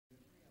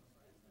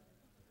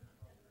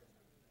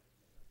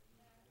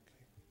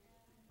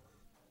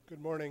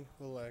Good morning.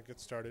 We'll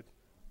get started.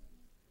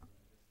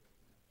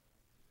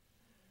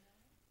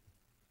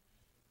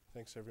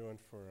 Thanks everyone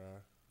for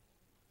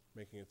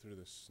making it through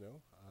the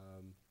snow.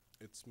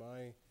 It's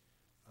my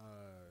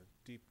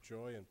deep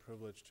joy and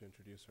privilege to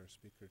introduce our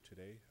speaker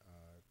today,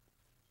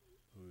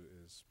 who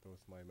is both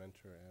my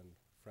mentor and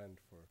friend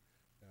for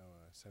now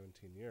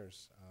 17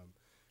 years.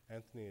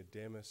 Anthony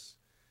Adamis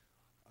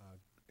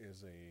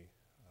is a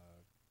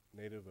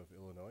native of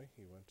Illinois.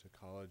 He went to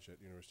college at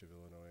University of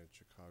Illinois at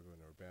Chicago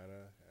and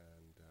Urbana,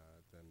 and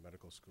then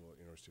medical school at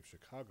University of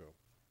Chicago.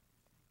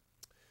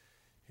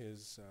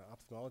 His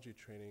ophthalmology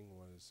training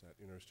was at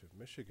University of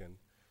Michigan,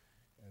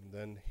 and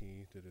then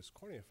he did his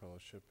cornea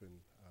fellowship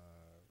in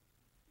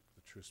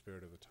the true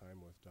spirit of the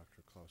time with Dr.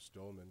 Klaus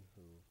Dolman,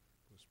 who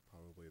was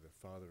probably the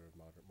father of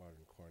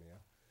modern cornea.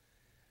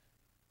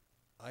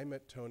 I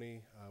met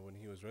Tony when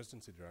he was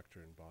residency director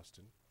in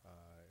Boston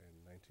in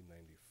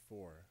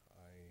 1994.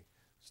 I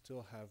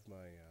still have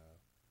my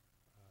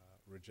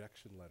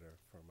rejection letter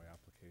for my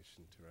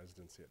application to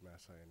residency at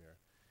Mass Eye and Ear.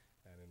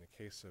 And in the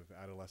case of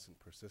adolescent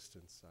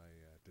persistence,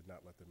 I did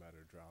not let the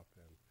matter drop,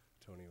 and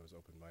Tony was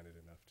open-minded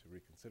enough to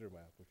reconsider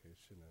my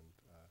application, and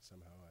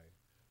somehow I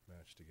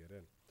managed to get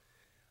in.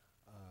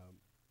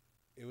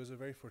 It was a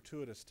very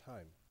fortuitous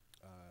time.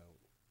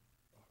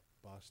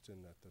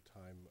 Boston at the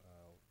time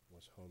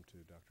was home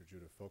to Dr.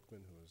 Judah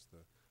Folkman, who was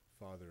the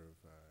father of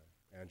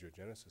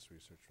angiogenesis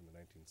research from the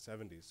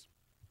 1970s.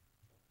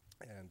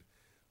 And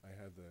I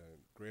had the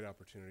great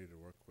opportunity to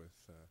work with,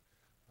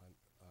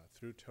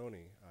 through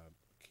Tony,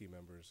 key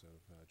members of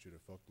Judah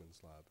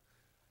Folkman's lab.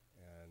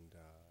 And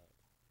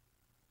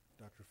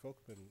Dr.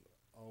 Folkman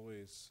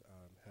always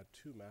had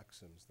two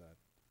maxims that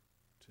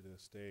to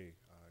this day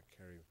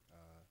carry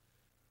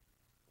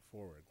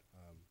forward.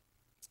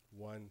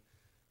 One,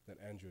 that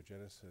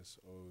angiogenesis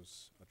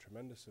owes a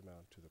tremendous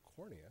amount to the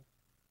cornea,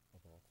 of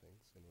all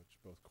things, in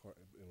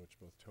which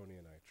both Tony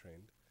and I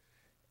trained.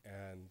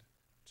 And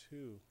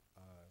two,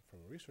 from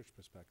a research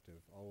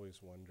perspective,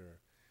 always wonder,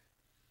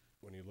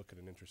 when you look at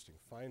an interesting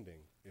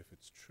finding, if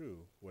it's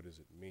true, what does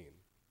it mean?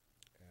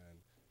 And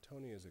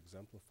Tony has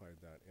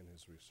exemplified that in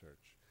his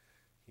research.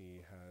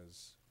 He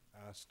has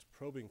asked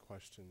probing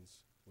questions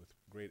with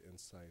great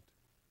insight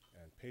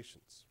and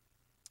patience.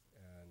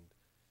 And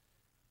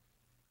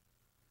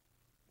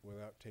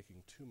without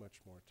taking too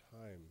much more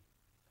time,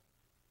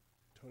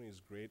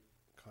 Tony's great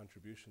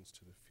contributions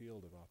to the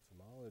field of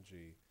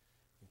ophthalmology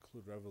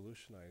include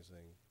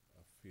revolutionizing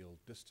a field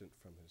distant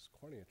from his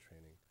cornea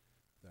training,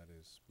 that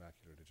is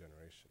macular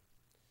degeneration.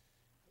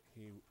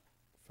 He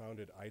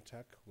founded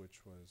iTech,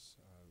 which was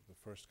the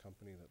first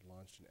company that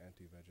launched an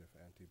anti-VEGF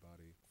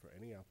antibody for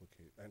any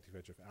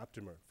anti-VEGF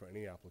aptamer for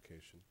any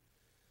application,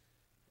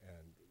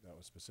 and that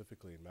was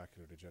specifically in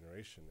macular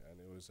degeneration. And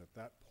it was at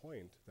that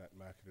point that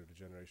macular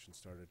degeneration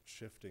started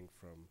shifting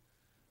from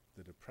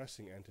the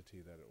depressing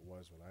entity that it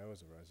was when I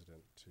was a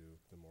resident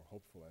to the more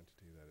hopeful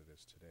entity that it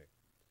is today.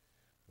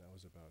 And that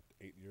was about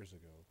 8 years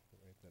ago,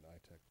 right, that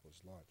iTech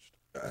was launched.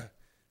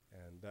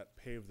 And that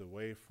paved the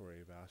way for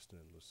Avastin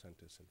and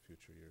Lucentis in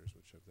future years,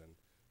 which have then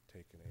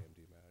taken AMD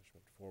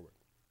management forward.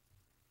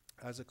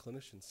 As a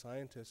clinician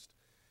scientist,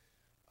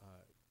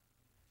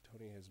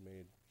 Tony has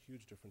made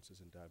huge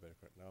differences in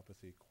diabetic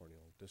retinopathy,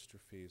 corneal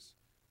dystrophies,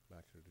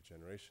 macular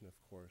degeneration, of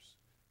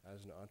course.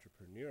 As an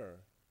entrepreneur,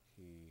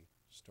 he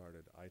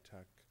started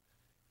iTech,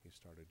 he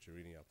started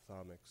Gerini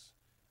Ophthalmics,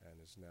 and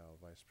is now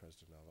Vice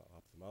President of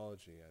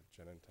Ophthalmology at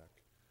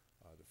Genetech,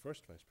 the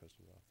first Vice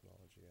President of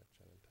Ophthalmology at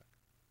Genetech.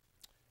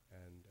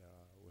 And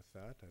with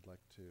that, I'd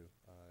like to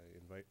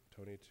invite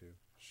Tony to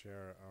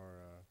share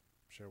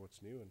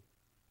what's new in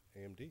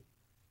AMD.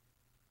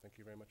 Thank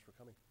you very much for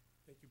coming.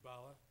 Thank you,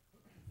 Bala.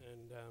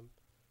 And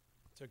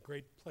it's a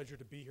great pleasure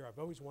to be here. I've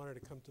always wanted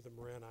to come to the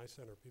Moran Eye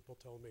Center. People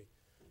told me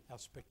how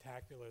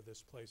spectacular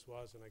this place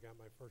was, and I got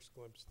my first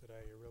glimpse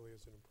today. It really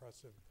is an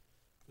impressive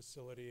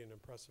facility and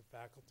impressive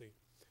faculty.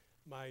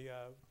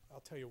 I'll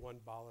tell you one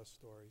Bala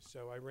story.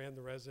 So I ran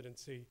the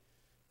residency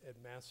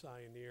at Mass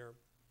Eye and Ear,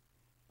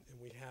 and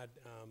we had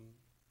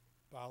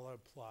Bala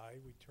apply.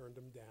 We turned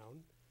him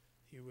down.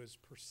 He was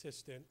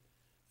persistent.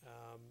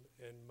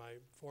 And my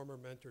former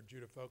mentor,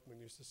 Judah Folkman,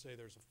 used to say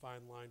there's a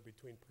fine line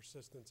between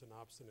persistence and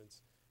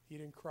obstinance. He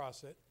didn't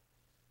cross it,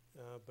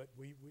 but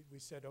we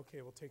said,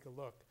 okay, we'll take a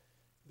look.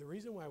 The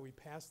reason why we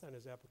passed on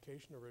his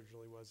application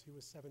originally was he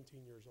was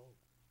 17 years old.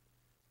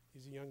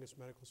 He's the youngest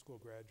medical school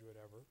graduate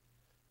ever.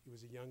 He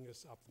was the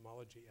youngest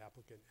ophthalmology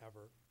applicant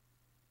ever.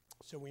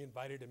 So we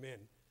invited him in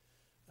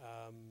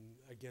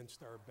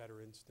against our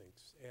better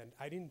instincts. And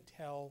I didn't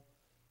tell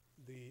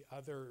the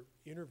other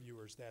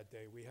interviewers that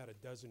day, we had a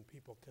dozen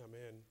people come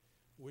in,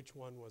 which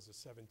one was a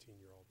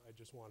 17-year-old. I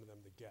just wanted them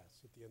to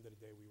guess. At the end of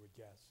the day, we would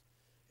guess.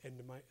 And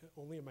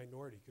only a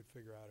minority could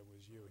figure out it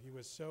was you. He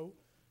was so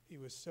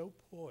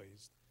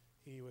poised,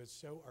 he was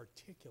so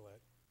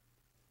articulate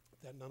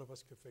that none of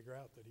us could figure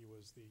out that he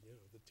was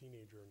the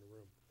teenager in the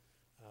room.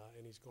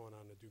 And he's going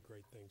on to do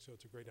great things. So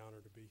it's a great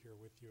honor to be here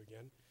with you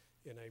again.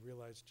 And I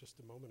realized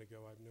just a moment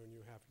ago I've known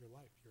you half your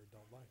life, your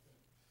adult life.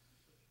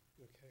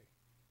 Okay.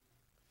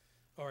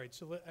 All right,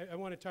 so I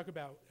want to talk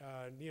about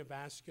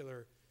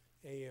neovascular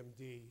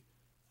AMD.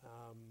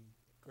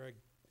 Greg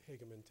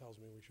Hageman tells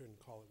me we shouldn't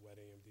call it wet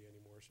AMD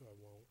anymore, so I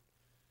won't.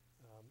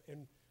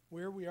 And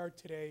where we are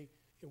today,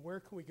 and where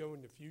can we go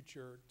in the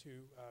future to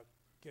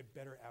get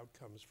better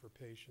outcomes for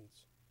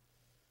patients?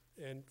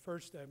 And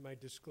first, my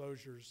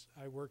disclosures.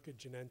 I work at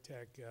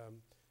Genetech,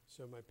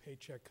 so my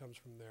paycheck comes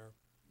from there.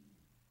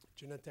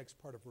 Genetech's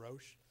part of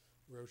Roche.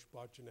 Roche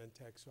bought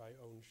Genetech, so I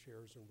own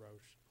shares in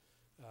Roche.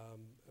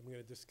 I'm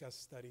going to discuss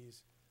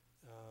studies,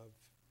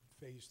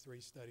 phase 3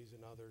 studies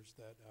and others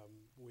that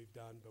we've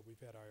done, but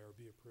we've had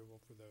IRB approval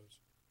for those.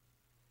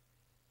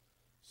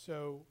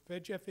 So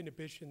VEGF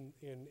inhibition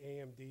in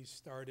AMD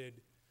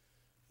started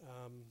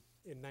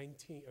in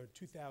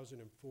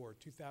 2004.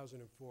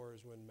 2004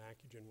 is when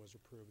Macugen was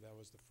approved. That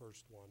was the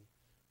first one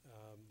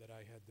that I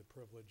had the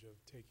privilege of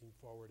taking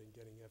forward and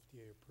getting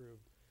FDA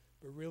approved.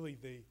 But really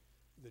the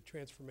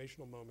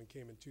transformational moment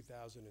came in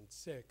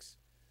 2006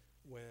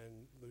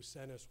 when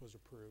Lucentis was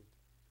approved.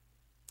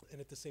 And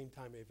at the same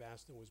time,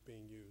 Avastin was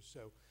being used.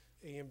 So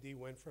AMD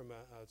went from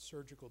a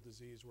surgical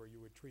disease where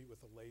you would treat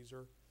with a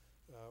laser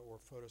or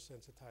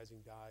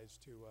photosensitizing dyes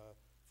to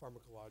a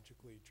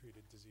pharmacologically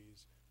treated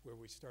disease where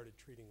we started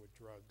treating with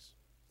drugs.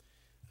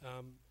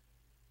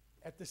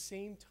 At the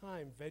same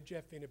time,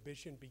 VEGF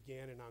inhibition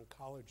began in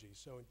oncology.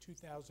 So in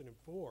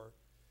 2004,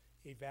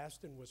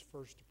 Avastin was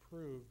first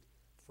approved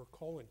for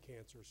colon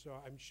cancer. So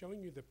I'm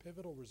showing you the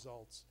pivotal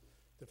results,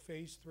 the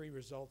phase 3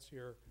 results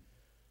here.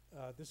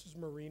 This is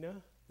Marina,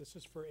 this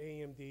is for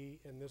AMD,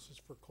 and this is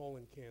for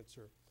colon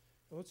cancer.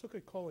 And let's look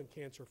at colon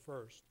cancer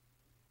first.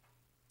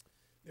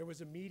 There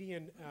was a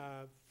median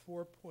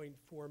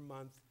 4.4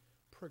 month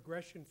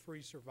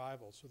progression-free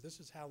survival. So this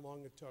is how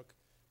long it took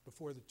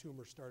before the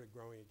tumor started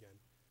growing again.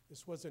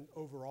 This wasn't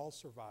overall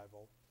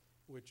survival,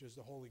 which is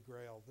the holy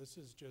grail. This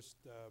is just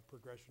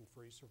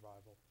progression-free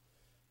survival.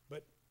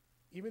 But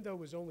even though it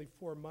was only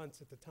 4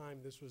 months at the time,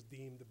 this was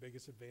deemed the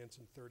biggest advance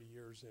in 30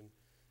 years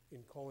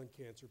in colon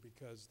cancer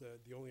because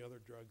the only other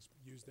drugs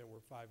used then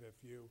were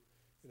 5-FU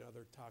and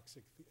other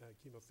toxic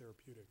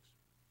chemotherapeutics.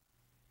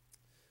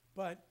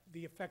 But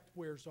the effect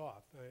wears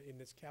off. In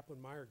this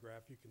Kaplan-Meier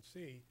graph, you can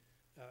see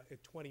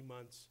at 20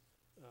 months,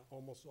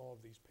 almost all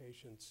of these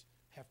patients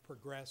have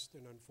progressed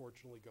and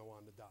unfortunately go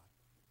on to die.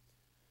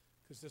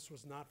 Because this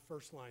was not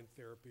first-line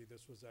therapy,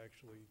 this was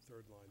actually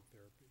third-line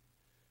therapy.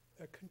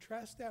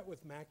 Contrast that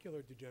with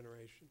macular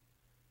degeneration.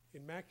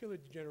 In macular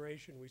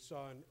degeneration, we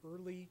saw an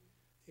early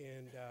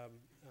and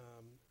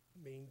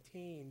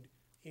maintained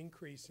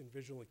increase in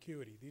visual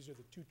acuity. These are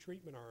the 2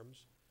 treatment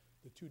arms,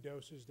 the 2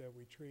 doses that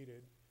we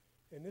treated.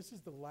 And this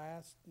is the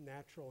last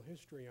natural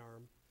history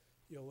arm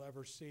you'll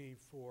ever see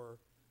for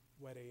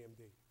wet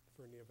AMD,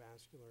 for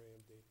neovascular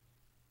AMD.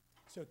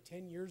 So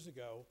 10 years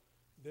ago,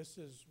 this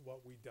is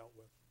what we dealt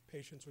with.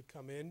 Patients would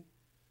come in.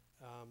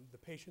 The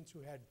patients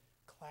who had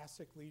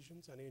classic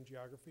lesions on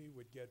angiography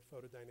would get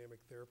photodynamic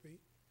therapy.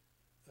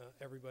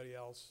 Everybody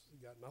else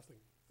got nothing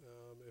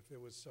if it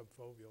was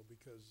subfoveal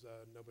because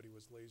nobody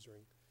was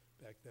lasering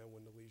back then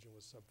when the lesion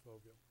was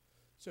subfoveal.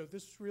 So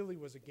this really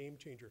was a game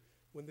changer.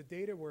 When the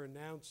data were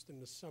announced in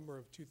the summer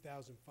of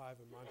 2005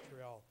 in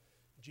Montreal,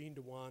 Jean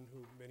Dewan,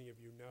 who many of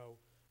you know,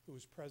 who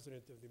was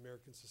president of the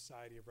American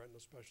Society of Retinal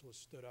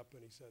Specialists, stood up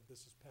and he said,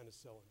 "This is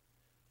penicillin.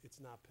 It's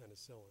not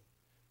penicillin."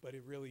 But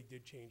it really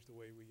did change the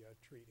way we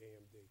treat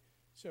AMD.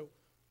 So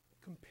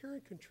compare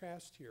and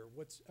contrast here.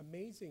 What's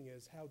amazing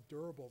is how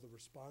durable the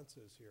response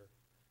is here.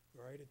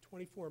 All right, at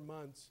 24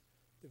 months,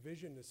 the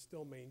vision is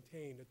still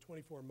maintained. At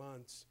 24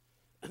 months,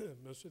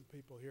 most of the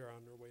people here are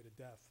on their way to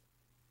death.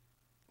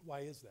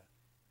 Why is that?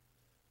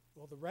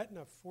 Well, the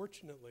retina,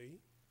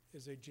 fortunately,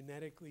 is a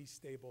genetically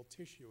stable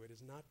tissue. It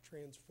is not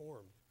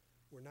transformed.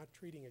 We're not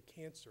treating a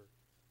cancer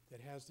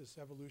that has this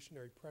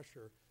evolutionary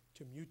pressure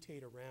to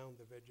mutate around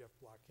the VEGF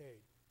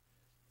blockade.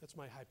 That's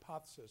my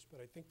hypothesis,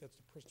 but I think that's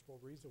the principal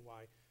reason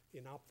why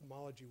in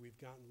ophthalmology we've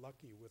gotten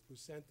lucky with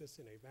Lucentis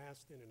and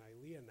Avastin and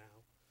Eylea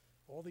now.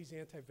 All these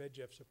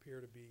anti-VEGFs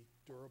appear to be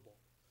durable.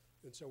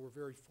 And so we're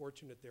very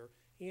fortunate there.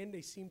 And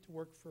they seem to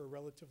work for a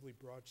relatively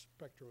broad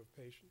spectrum of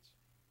patients.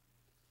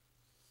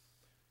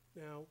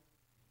 Now,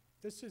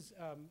 this is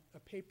a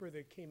paper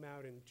that came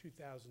out in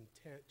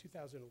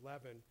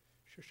 2011.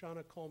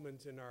 Shoshana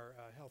Coleman's in our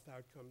health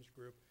outcomes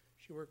group.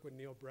 She worked with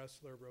Neil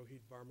Bressler,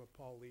 Rohit Varma,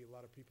 Paul Lee, a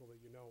lot of people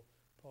that you know.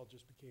 Paul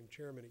just became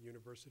chairman at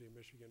University of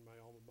Michigan, my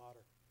alma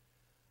mater.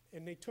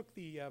 And they took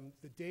the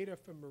data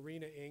from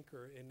Marina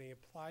Anchor and they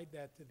applied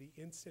that to the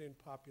incident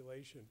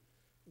population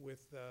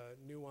with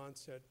new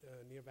onset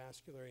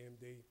neovascular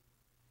AMD.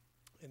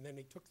 And then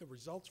they took the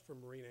results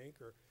from Marina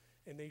Anchor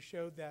and they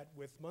showed that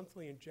with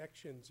monthly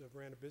injections of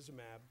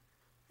ranibizumab,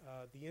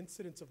 the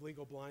incidence of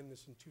legal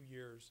blindness in 2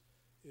 years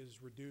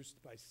is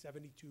reduced by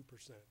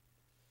 72%.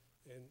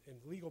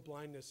 And legal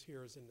blindness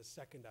here is in the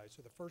second eye.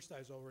 So the first eye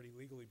is already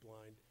legally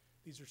blind.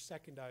 These are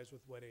second eyes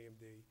with wet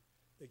AMD.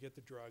 They get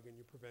the drug and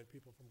you prevent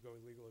people from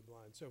going legally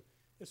blind. So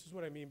this is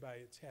what I mean by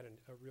it's had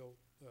a real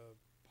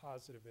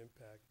positive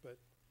impact, but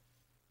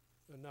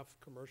enough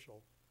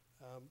commercial.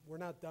 We're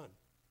not done.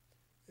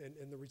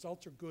 And the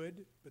results are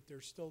good, but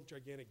there's still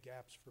gigantic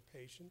gaps for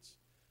patients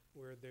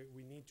where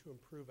we need to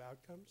improve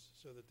outcomes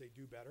so that they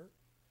do better.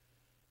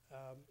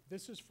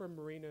 This is from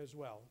Marina as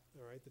well,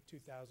 all right, the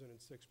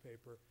 2006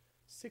 paper.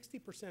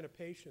 60% of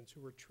patients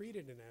who were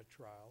treated in that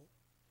trial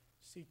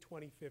see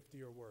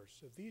 20/50 or worse.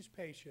 So these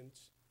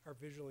patients are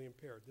visually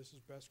impaired. This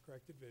is best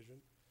corrected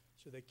vision,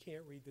 so they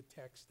can't read the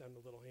text on the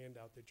little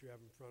handout that you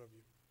have in front of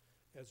you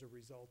as a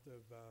result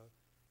of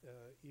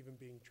even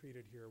being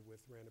treated here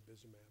with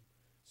ranibizumab.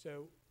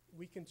 So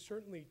we can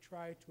certainly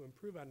try to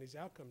improve on these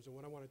outcomes, and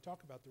what I want to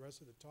talk about the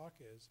rest of the talk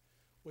is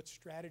what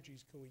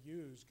strategies can we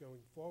use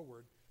going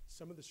forward.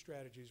 Some of the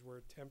strategies we're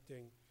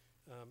attempting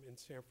in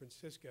San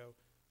Francisco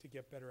to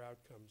get better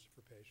outcomes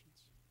for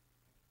patients.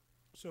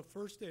 So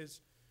first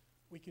is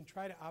we can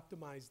try to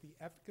optimize the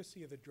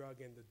efficacy of the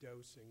drug and the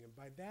dosing, and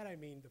by that I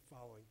mean the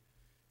following.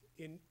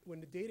 When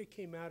the data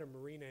came out of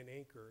Marina and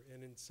Anchor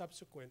and in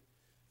subsequent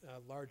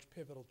large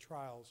pivotal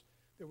trials,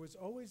 there was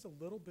always a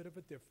little bit of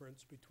a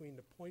difference between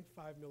the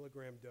 0.5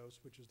 milligram dose,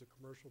 which is the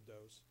commercial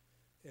dose,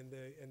 and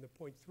the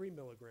 0.3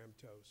 milligram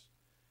dose.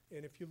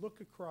 And if you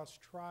look across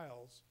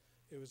trials,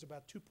 it was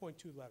about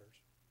 2.2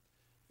 letters.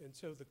 And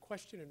so the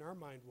question in our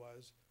mind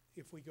was,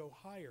 if we go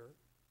higher,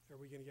 are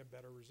we going to get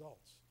better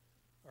results?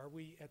 Are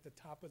we at the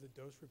top of the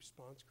dose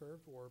response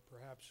curve, or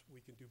perhaps we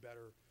can do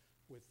better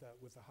with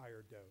a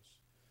higher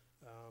dose?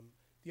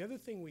 The other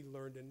thing we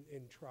learned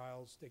in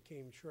trials that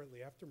came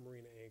shortly after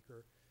Marina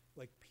Anchor,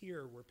 like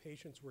PEER, where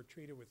patients were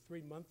treated with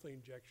 3 monthly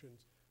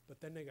injections, but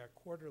then they got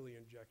quarterly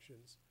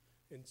injections.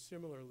 And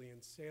similarly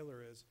in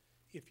Sailor is,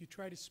 if you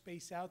try to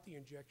space out the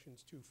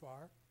injections too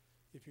far,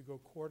 if you go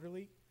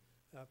quarterly,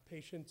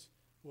 patients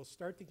will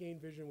start to gain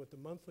vision with the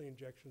monthly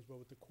injections, but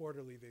with the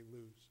quarterly they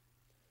lose.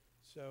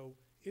 So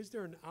is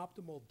there an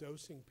optimal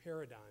dosing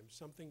paradigm,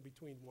 something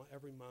between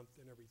every month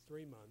and every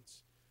 3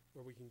 months,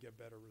 where we can get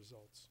better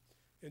results?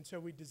 And so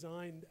we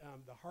designed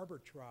the Harbor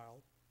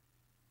trial.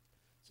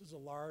 This is a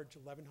large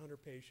 1,100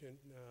 patient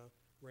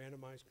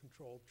randomized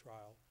controlled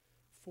trial.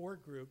 4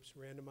 groups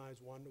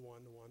randomized 1 to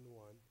 1 to 1 to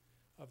 1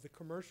 of the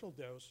commercial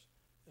dose,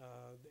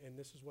 and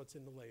this is what's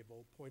in the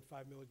label,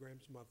 0.5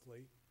 milligrams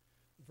monthly,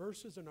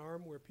 versus an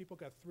arm where people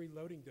got 3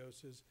 loading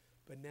doses,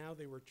 but now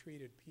they were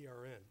treated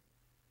PRN,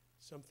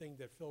 something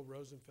that Phil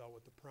Rosenfeld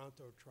with the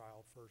Pronto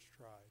trial first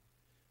tried.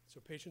 So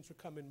patients would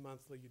come in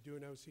monthly, you do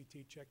an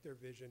OCT, check their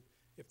vision.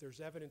 If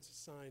there's evidence of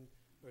sign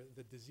or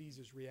the disease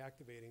is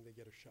reactivating, they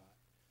get a shot.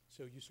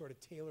 So you sort of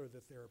tailor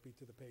the therapy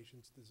to the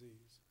patient's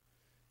disease.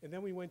 And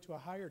then we went to a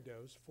higher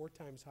dose, 4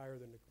 times higher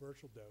than the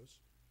commercial dose,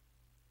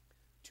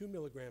 2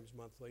 milligrams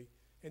monthly,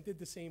 and did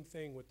the same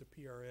thing with the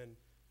PRN,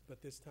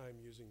 but this time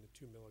using the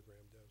 2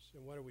 milligram dose.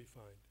 And what do we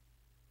find?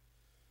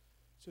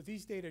 So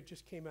these data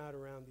just came out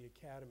around the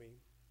academy.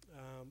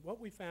 What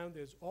we found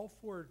is all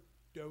 4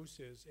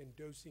 doses and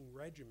dosing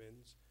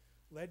regimens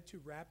led to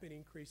rapid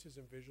increases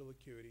in visual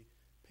acuity.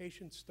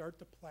 Patients start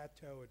to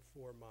plateau at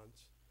 4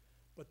 months,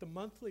 but the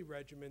monthly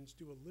regimens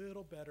do a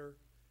little better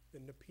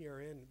than the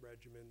PRN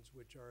regimens,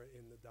 which are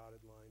in the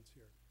dotted lines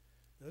here.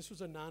 Now, this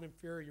was a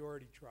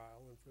non-inferiority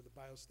trial, and for the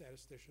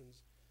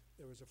biostatisticians,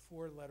 there was a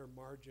 4-letter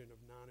margin of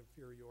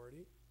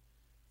non-inferiority,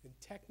 and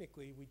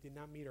technically we did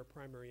not meet our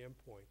primary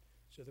endpoint.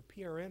 So the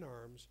PRN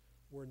arms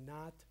were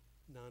not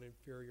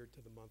non-inferior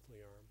to the monthly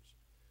arms.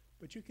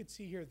 But you could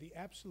see here the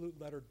absolute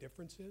letter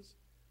differences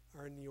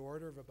are in the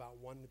order of about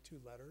 1 to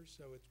 2 letters,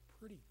 so it's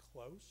pretty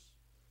close.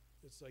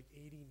 It's like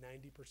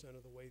 80–90%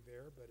 of the way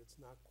there, but it's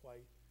not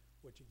quite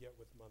what you get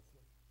with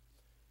monthly.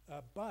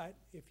 But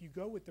if you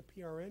go with the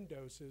PRN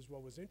doses,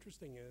 what was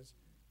interesting is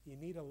you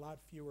need a lot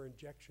fewer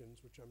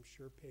injections, which I'm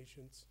sure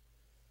patients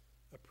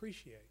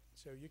appreciate.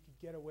 So you could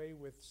get away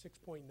with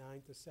 6.9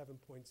 to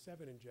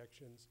 7.7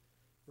 injections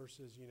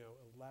versus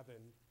 11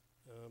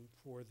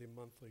 for the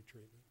monthly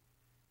treatment.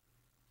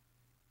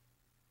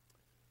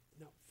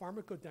 Now,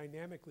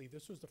 pharmacodynamically,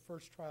 this was the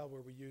first trial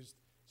where we used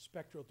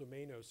spectral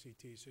domain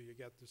OCT, so you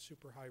get the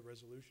super high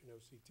resolution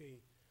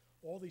OCT.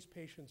 All these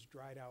patients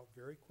dried out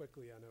very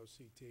quickly on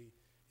OCT,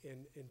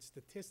 and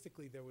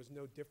statistically there was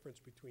no difference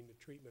between the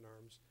treatment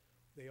arms.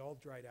 They all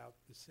dried out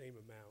the same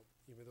amount,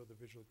 even though the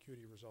visual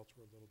acuity results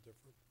were a little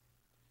different.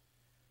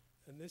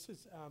 And this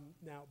is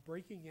now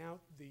breaking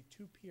out the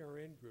 2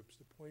 PRN groups,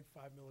 the 0.5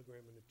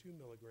 milligram and the 2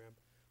 milligram,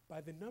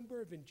 by the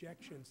number of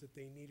injections that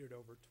they needed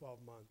over 12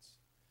 months.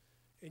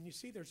 And you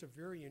see there's a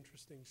very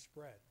interesting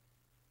spread.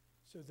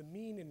 So the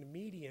mean and the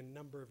median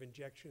number of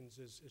injections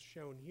is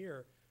shown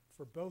here.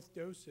 For both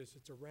doses,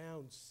 it's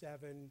around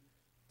 7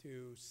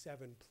 to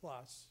 7+.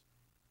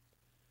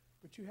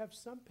 But you have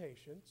some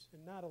patients,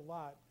 and not a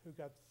lot, who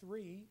got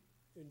 3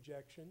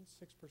 injections,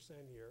 6%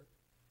 here,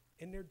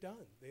 and they're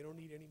done. They don't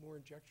need any more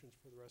injections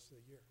for the rest of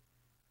the year.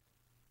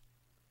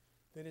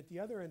 Then at the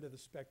other end of the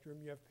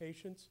spectrum, you have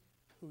patients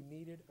who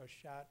needed a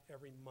shot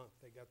every month.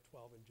 They got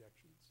 12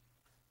 injections.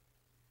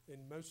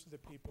 And most of the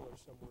people are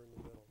somewhere in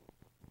the middle,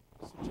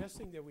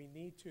 suggesting that we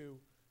need to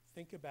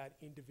think about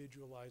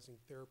individualizing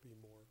therapy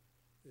more.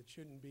 It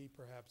shouldn't be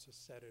perhaps a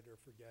set it or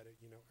forget it.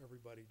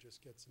 Everybody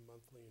just gets some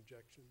monthly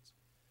injections.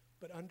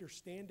 But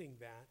understanding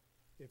that,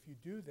 If you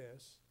do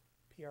this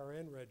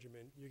PRN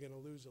regimen, you're going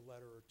to lose a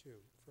letter or two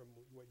from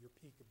what your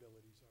peak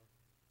abilities are.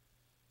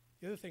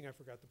 The other thing I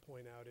forgot to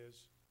point out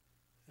is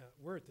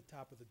we're at the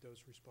top of the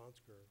dose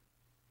response curve.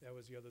 That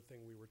was the other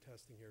thing we were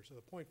testing here. So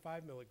the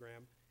 0.5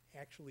 milligram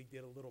actually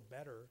did a little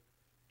better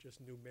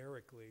just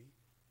numerically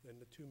than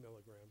the 2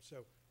 milligrams.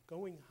 So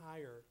going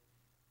higher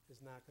is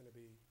not going to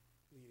be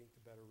leading to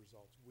better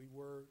results. We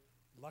were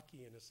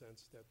lucky in a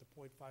sense that the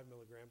 0.5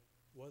 milligram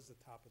was the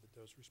top of the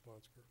dose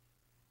response curve.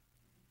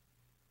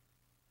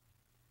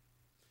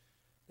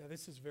 Now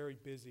this is very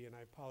busy and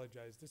I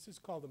apologize. This is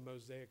called a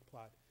mosaic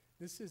plot.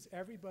 This is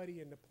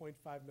everybody in the 0.5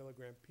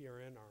 milligram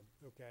PRN arm,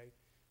 okay?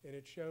 And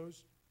it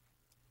shows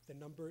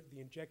the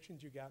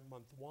injections you got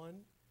month 1,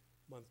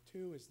 month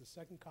 2 is the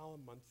second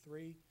column, month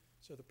 3.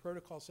 So the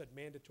protocol said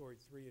mandatory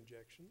 3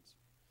 injections.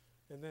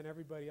 And then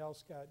everybody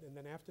else got, and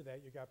then after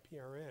that you got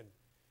PRN.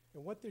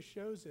 And what this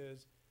shows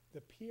is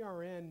the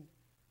PRN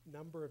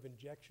number of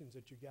injections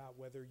that you got,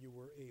 whether you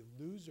were a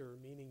loser,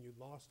 meaning you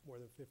lost more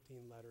than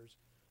 15 letters,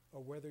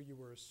 or whether you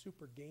were a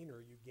super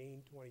gainer, you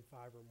gained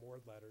 25 or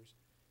more letters,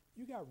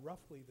 you got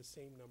roughly the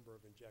same number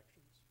of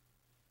injections.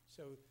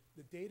 So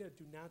the data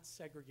do not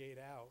segregate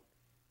out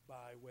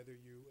by whether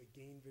you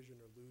gain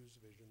vision or lose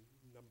vision,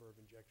 number of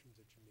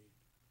injections that you need.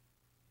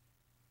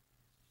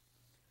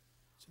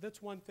 So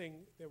that's one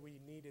thing that we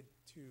needed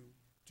to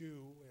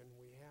do and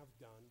we have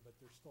done, but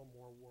there's still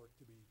more work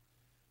to be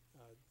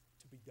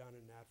done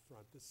in that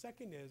front. The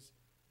second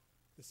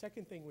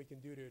thing we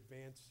can do to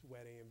advance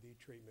wet AMD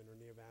treatment or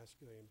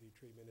neovascular AMD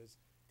treatment is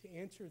to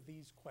answer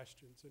these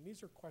questions. And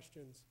these are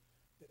questions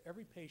that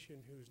every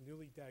patient who's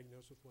newly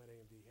diagnosed with wet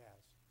AMD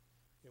has.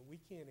 And we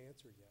can't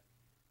answer yet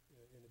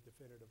in a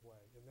definitive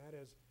way. And that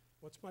is,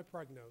 what's my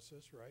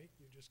prognosis, right?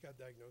 You just got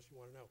diagnosed, you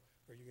want to know,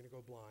 are you going to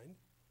go blind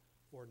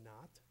or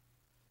not?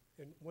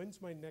 And when's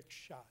my next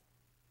shot?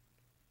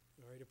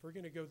 All right, if we're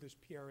going to go this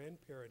PRN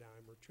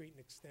paradigm or treat and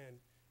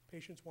extend,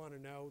 patients want to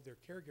know, their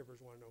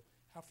caregivers want to know,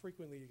 how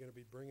frequently you're going to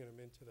be bringing them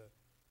into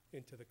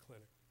the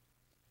clinic.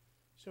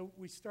 So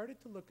we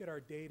started to look at our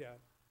data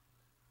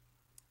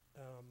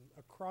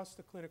across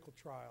the clinical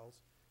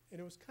trials, and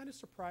it was kind of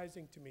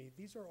surprising to me.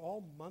 These are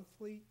all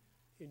monthly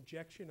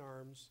injection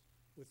arms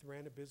with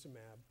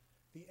ranibizumab.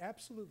 The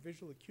absolute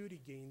visual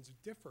acuity gains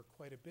differ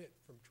quite a bit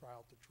from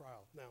trial to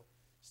trial. Now,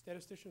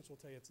 statisticians will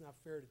tell you it's not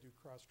fair to do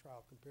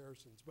cross-trial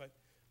comparisons, but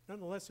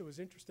nonetheless, it was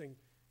interesting.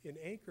 In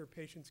Anchor,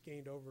 patients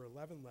gained over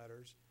 11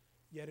 letters,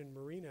 yet in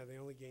Marina, they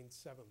only gained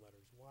 7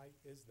 letters. Why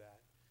is that?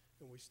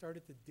 And we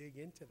started to dig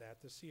into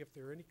that to see if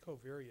there are any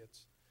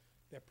covariates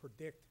that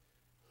predict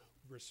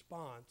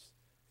response.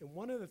 And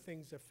one of the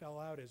things that fell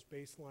out is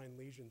baseline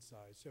lesion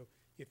size. So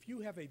if you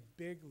have a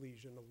big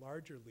lesion, a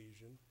larger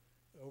lesion,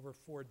 over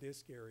 4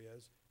 disc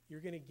areas,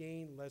 you're going to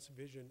gain less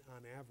vision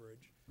on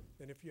average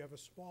than if you have a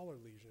smaller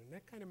lesion. And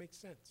that kind of makes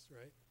sense,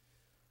 right?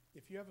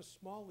 If you have a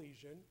small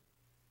lesion,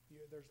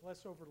 there's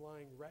less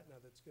overlying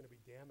retina that's going to be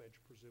damaged,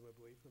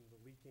 presumably, from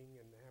the leaking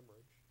and the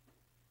hemorrhage,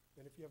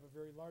 than if you have a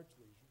very large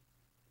lesion.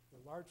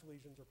 The large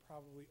lesions are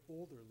probably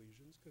older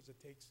lesions because it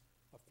takes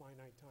a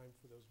finite time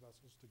for those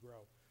vessels to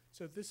grow.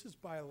 So this is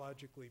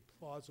biologically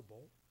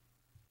plausible.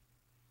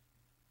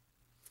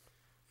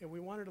 And we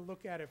wanted to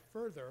look at it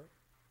further,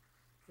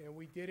 and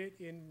we did it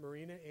in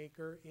Marina,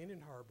 Anchor, and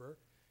in Harbor,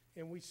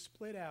 and we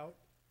split out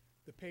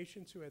the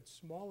patients who had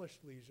smallish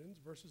lesions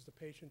versus the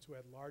patients who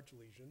had large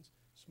lesions.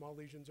 Small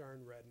lesions are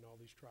in red in all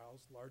these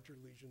trials. Larger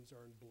lesions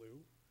are in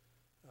blue.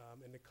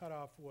 And the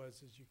cutoff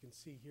was, as you can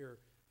see here,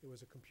 it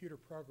was a computer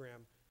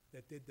program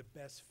that did the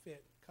best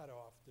fit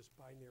cutoff, this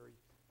binary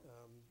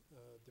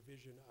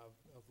division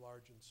of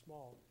large and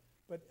small.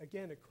 But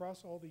again,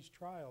 across all these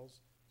trials,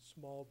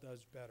 small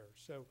does better.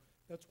 So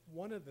that's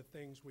one of the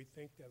things we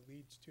think that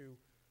leads to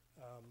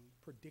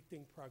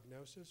predicting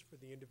prognosis for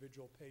the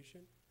individual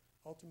patient.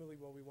 Ultimately,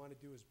 what we want to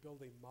do is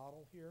build a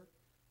model here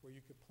where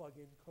you could plug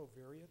in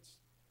covariates,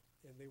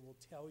 and they will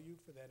tell you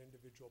for that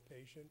individual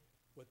patient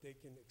what they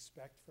can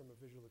expect from a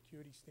visual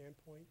acuity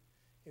standpoint.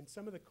 And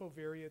some of the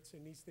covariates,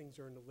 and these things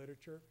are in the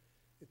literature,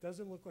 it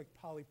doesn't look like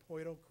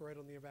polypoidal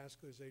choroidal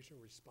neovascularization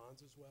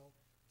responds as well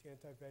to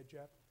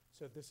anti-VEGF.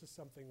 So this is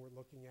something we're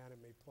looking at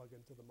and may plug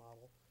into the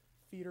model.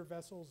 Feeder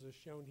vessels, as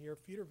shown here.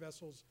 Feeder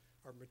vessels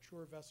are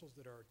mature vessels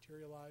that are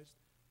arterialized,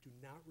 do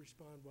not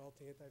respond well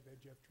to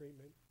anti-VEGF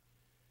treatment.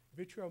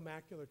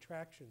 Vitreomacular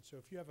traction,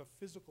 so if you have a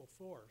physical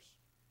force,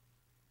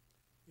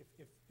 if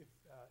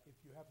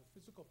you have a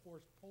physical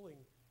force pulling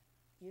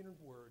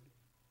inward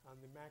on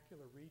the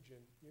macular region,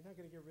 you're not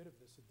going to get rid of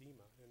this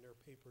edema, and there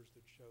are papers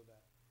that show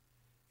that.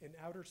 And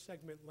outer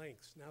segment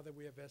lengths, now that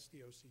we have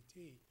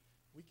SDOCT,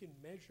 we can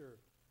measure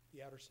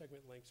the outer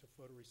segment lengths of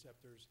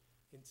photoreceptors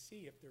and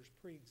see if there's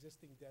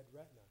pre-existing dead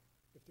retina.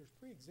 If there's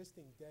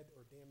pre-existing dead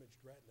or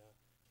damaged retina,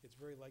 it's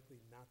very likely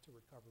not to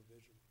recover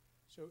vision.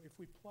 So if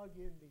we plug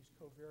in these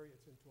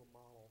covariates into a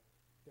model,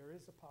 there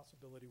is a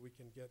possibility we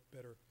can get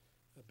better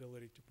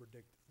ability to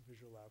predict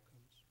visual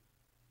outcomes.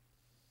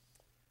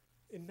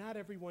 And not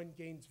everyone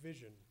gains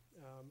vision.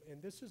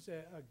 And this is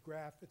a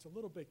graph. It's a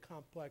little bit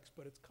complex,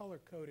 but it's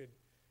color-coded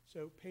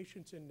So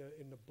patients in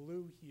the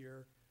blue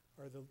here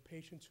are the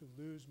patients who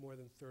lose more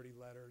than 30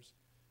 letters.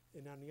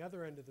 And on the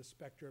other end of the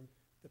spectrum,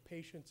 the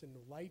patients in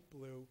the light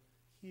blue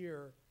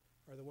here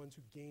are the ones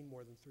who gain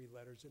more than 3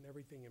 letters, and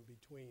everything in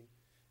between.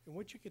 And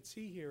what you can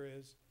see here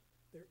is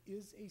there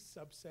is a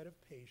subset of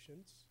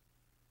patients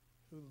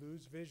who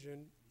lose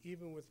vision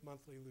even with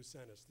monthly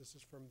Lucentis. This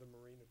is from the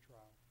Marina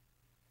trial.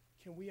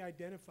 Can we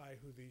identify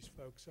who these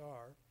folks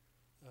are?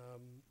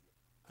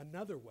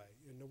 Another way,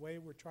 and the way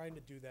we're trying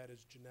to do that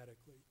is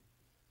genetically.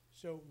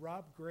 So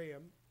Rob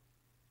Graham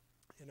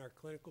in our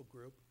clinical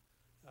group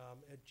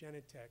at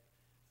Genetech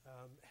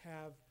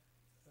have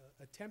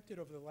attempted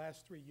over the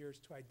last 3 years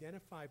to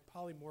identify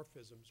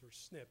polymorphisms, or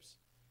SNPs,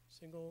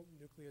 single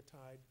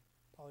nucleotide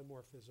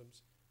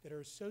polymorphisms, that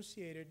are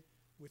associated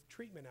with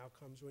treatment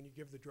outcomes when you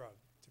give the drug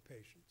to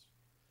patients.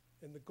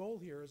 And the goal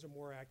here is a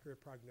more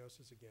accurate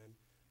prognosis again,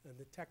 and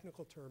the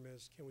technical term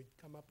is, can we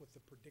come up with a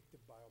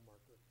predictive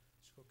biomarker?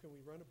 So can we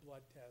run a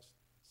blood test,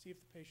 see if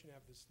the patient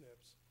have the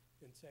SNPs,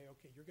 and say,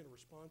 okay, you're going to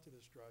respond to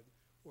this drug,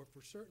 or if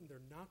we're certain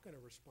they're not going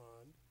to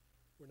respond,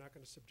 we're not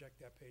going to subject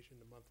that patient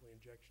to monthly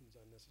injections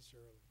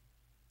unnecessarily.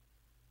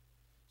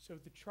 So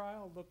the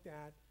trial looked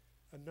at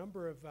a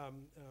number of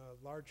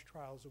large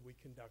trials that we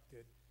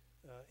conducted,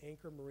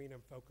 Anchor, Marina,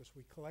 and Focus.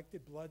 We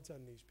collected bloods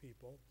on these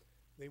people.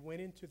 They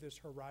went into this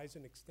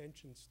Horizon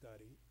extension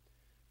study,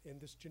 and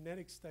this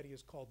genetic study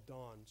is called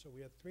DAWN. So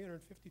we had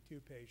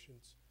 352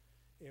 patients,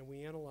 and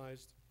we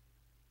analyzed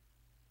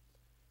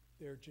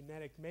their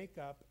genetic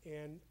makeup,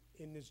 and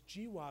in this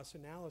GWAS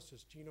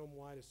analysis,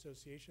 genome-wide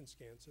association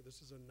scan, so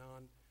this is a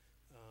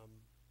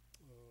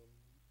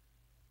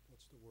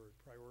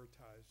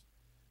prioritized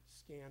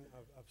scan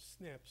of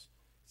SNPs,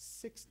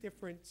 6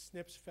 different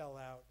SNPs fell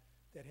out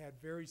that had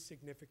very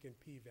significant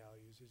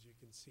p-values, as you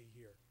can see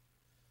here.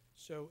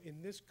 So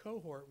in this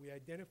cohort, we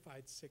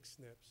identified 6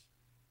 SNPs.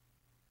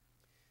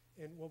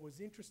 And what was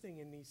interesting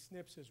in these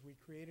SNPs is we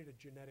created a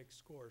genetic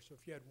score. So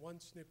if you had 1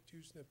 SNP, 2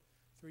 SNP,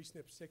 3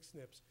 SNPs, 6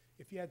 SNPs,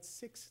 if you had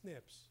 6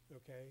 SNPs,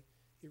 okay,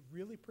 it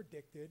really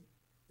predicted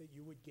that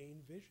you would gain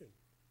vision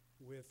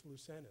with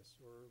Lucentis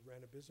or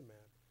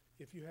ranibizumab.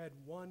 If you had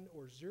 1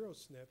 or 0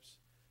 SNPs,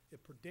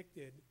 it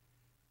predicted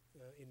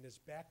in this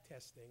back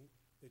testing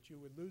that you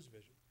would lose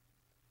vision.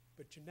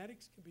 But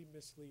genetics can be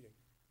misleading.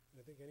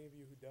 And I think any of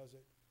you who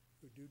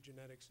do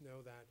genetics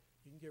know that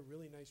you can get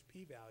really nice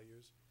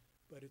p-values,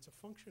 but it's a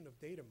function of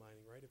data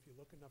mining, right? If you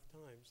look enough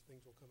times,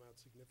 things will come out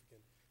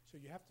significant. So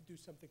you have to do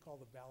something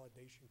called a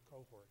validation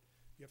cohort.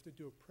 You have to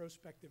do a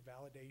prospective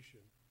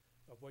validation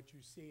of what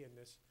you see in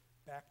this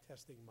back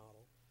testing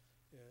model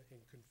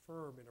and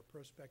confirm in a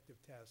prospective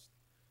test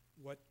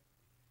what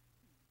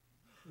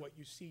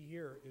you see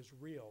here is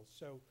real.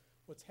 So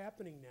what's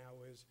happening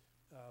now is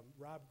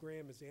Rob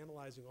Graham is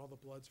analyzing all the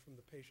bloods from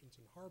the patients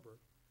in Harbor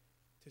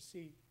to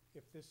see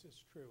if this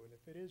is true. And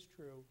if it is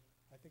true,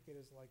 I think it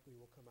is likely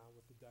we'll come out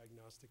with a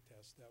diagnostic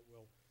test that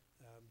will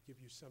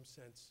give you some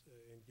sense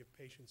and give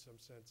patients some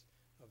sense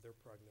of their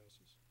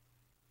prognosis.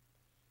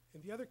 And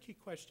the other key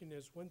question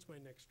is, when's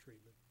my next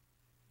treatment?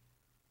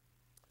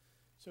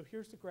 So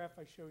here's the graph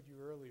I showed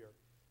you earlier.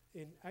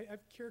 And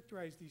I've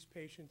characterized these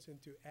patients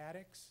into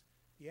addicts.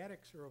 The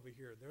addicts are over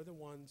here. They're the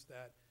ones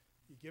that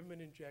you give them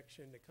an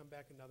injection, they come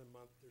back another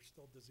month, there's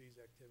still disease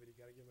activity,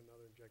 got to give them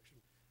another injection.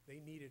 They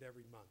need it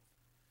every month.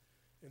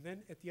 And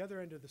then at the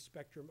other end of the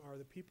spectrum are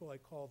the people I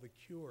call the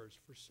cures.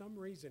 For some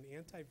reason,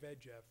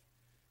 anti-VEGF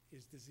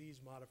is disease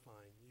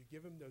modifying. You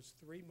give them those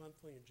 3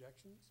 monthly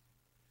injections,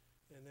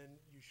 and then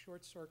you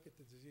short circuit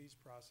the disease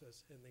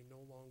process, and they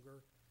no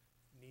longer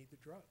need the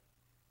drug.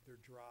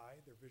 They're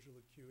dry, their visual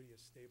acuity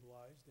is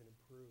stabilized and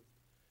improved.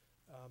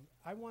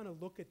 I want to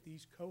look at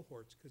these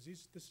cohorts because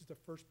this is the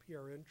first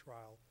PRN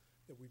trial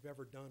that we've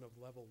ever done of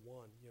level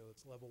 1.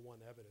 It's level 1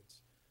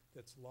 evidence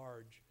that's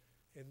large.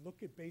 And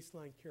look at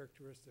baseline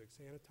characteristics,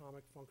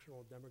 anatomic,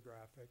 functional,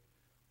 demographic.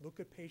 Look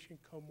at patient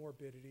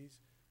comorbidities.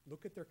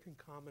 Look at their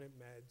concomitant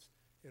meds.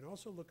 And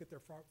also look at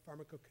their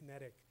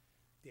pharmacokinetic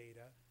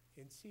data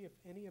and see if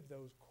any of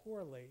those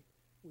correlate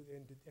with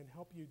and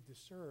help you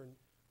discern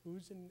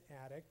who's an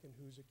addict and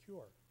who's a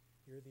cure.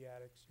 Here are the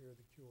addicts, here are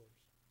the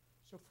cures.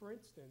 So for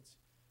instance,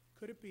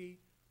 could it be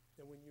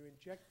that when you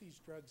inject these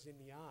drugs in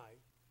the eye,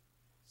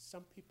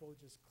 some people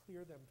just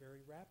clear them very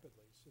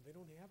rapidly, so they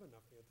don't have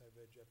enough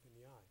anti-VEGF in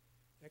the eye?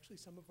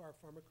 Actually, some of our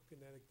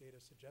pharmacokinetic data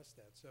suggests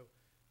that. So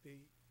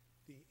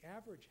the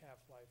average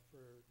half-life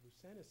for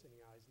Lucentis in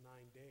the eye is 9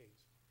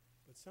 days,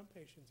 but some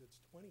patients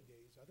it's 20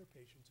 days, other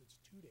patients it's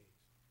 2 days.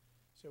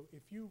 So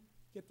if you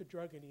get the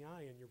drug in the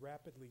eye and you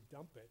rapidly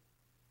dump it,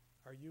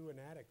 are you an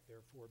addict,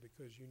 therefore,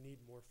 because you need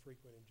more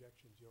frequent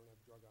injections, you don't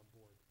have drug on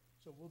board?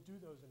 So we'll do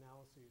those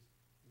analyses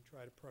and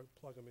try to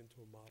plug them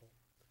into a model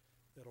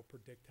that'll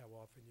predict how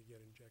often you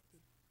get injected.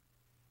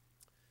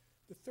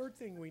 The third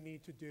thing we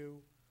need to do,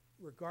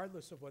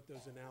 regardless of what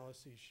those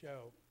analyses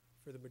show,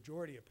 for the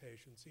majority of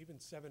patients, even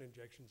 7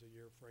 injections a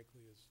year,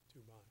 frankly, is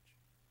too much,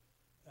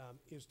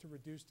 is to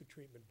reduce the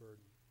treatment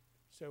burden.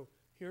 So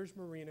here's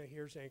Marina,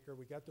 here's Anchor.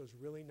 We got those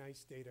really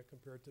nice data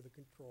compared to the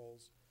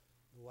controls.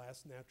 the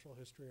last natural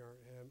history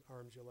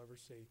arms you'll ever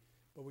see.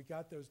 But we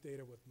got those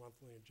data with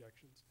monthly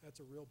injections.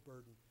 That's a real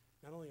burden,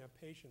 not only on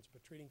patients,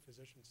 but treating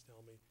physicians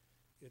tell me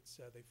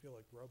they feel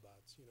like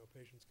robots. You know,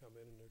 patients come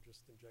in and they're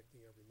just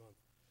injecting every month.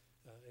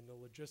 And the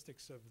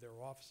logistics of their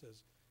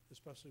offices,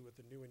 especially with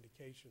the new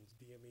indications,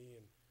 DME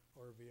and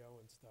RVO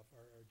and stuff,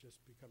 are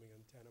just becoming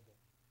untenable.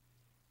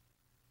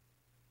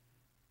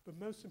 But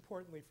most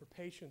importantly for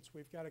patients,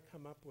 we've got to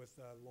come up with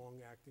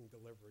long-acting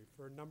delivery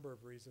for a number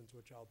of reasons,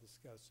 which I'll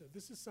discuss. So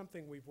this is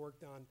something we've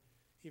worked on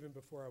even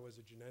before I was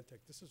at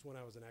Genetech. This is when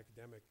I was an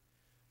academic,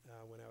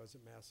 when I was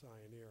at Mass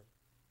Eye and Ear.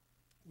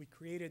 We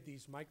created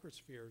these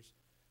microspheres.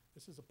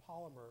 This is a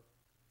polymer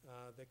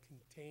that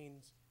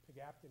contains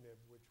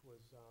pegaptinib, which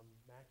was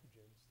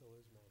Macugen, still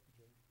is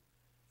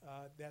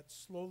Macugen, that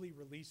slowly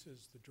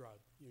releases the drug.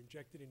 You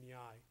inject it in the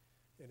eye,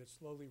 and it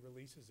slowly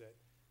releases it.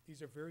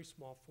 These are very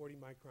small, 40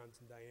 microns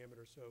in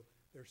diameter, so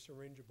they're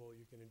syringeable.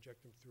 You can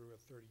inject them through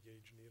a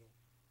 30-gauge needle.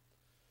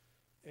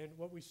 And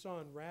what we saw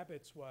in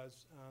rabbits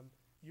was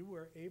you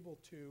were able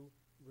to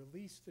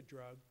release the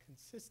drug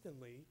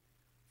consistently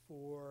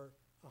for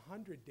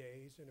 100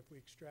 days, and if we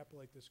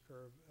extrapolate this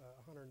curve,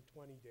 120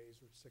 days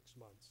or 6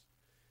 months.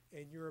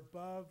 And you're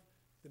above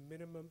the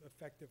minimum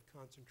effective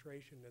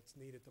concentration that's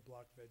needed to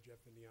block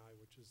VEGF in the eye,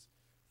 which is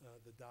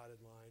the dotted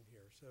line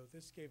here. So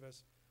this gave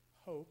us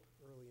hope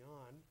early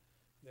on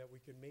that we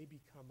could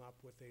maybe come up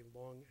with a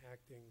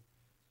long-acting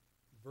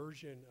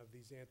version of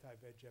these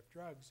anti-VEGF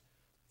drugs.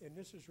 And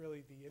this is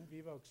really the in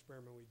vivo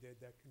experiment we did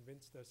that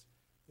convinced us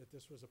that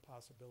this was a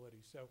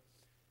possibility. So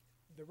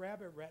the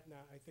rabbit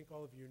retina, I think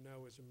all of you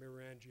know, is a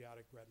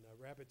mirror-angiotic retina.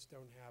 Rabbits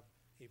don't have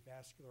a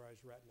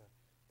vascularized retina.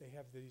 They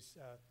have these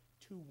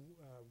two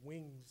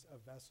wings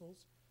of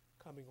vessels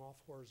coming off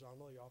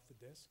horizontally off the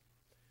disc.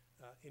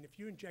 And if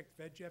you inject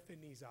VEGF in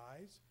these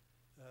eyes,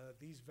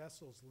 these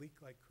vessels leak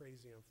like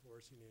crazy on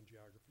fluorescein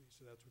angiography,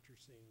 so that's what you're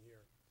seeing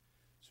here.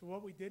 So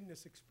what we did in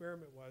this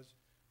experiment was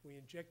we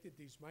injected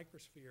these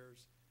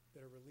microspheres that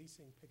are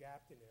releasing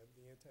pegaptinib,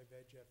 the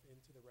anti-VEGF,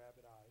 into the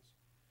rabbit eyes.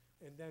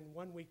 And then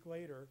 1 week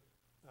later,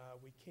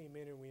 we came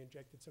in and we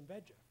injected some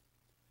VEGF.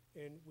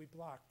 And we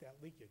blocked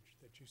that leakage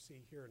that you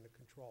see here in the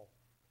control.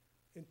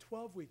 And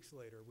 12 weeks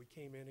later, we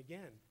came in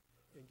again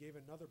and gave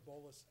another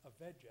bolus of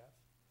VEGF,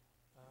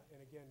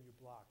 and again, you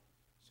blocked.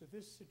 So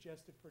this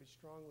suggested pretty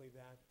strongly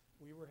that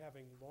we were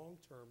having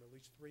long-term, at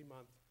least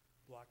 3-month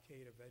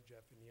blockade of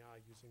VEGF in the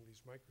eye using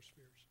these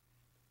microspheres.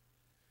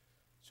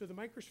 So the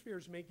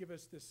microspheres may give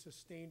us this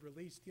sustained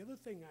release. The other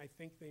thing I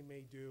think they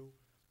may do,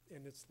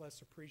 and it's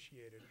less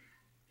appreciated,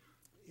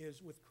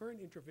 is with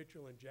current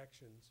intravitreal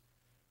injections,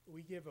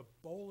 we give a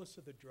bolus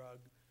of the drug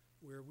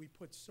where we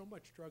put so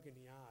much drug in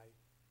the eye,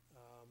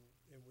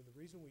 and the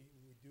reason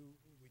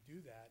we do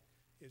that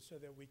is so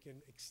that we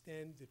can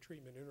extend the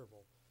treatment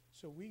interval.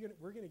 So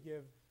we're going to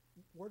give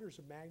orders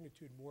of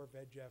magnitude more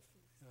VEGF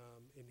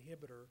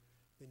inhibitor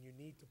than you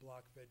need to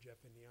block VEGF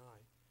in the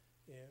eye.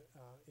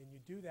 And you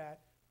do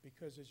that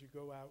because as you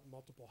go out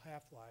multiple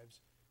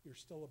half-lives, you're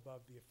still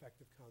above the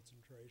effective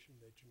concentration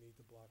that you need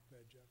to block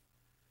VEGF.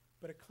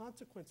 But a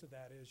consequence of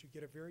that is you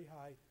get a very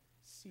high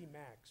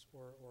Cmax,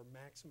 or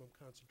maximum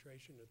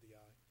concentration of the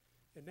eye.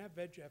 And that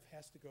VEGF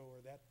has to go,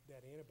 or that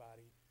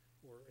antibody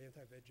or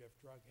anti-VEGF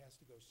drug has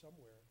to go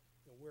somewhere.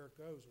 And where it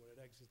goes when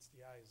it exits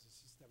the eye is the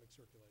systemic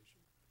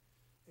circulation.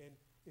 And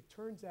it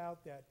turns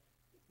out that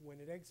when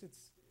it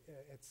exits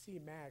at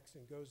Cmax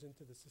and goes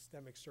into the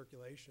systemic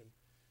circulation,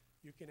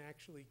 you can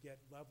actually get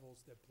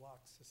levels that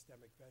block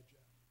systemic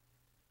VEGF.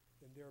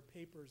 And there are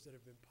papers that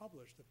have been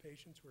published of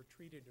patients who are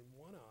treated in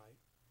one eye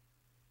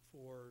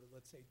for,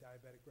 let's say,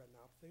 diabetic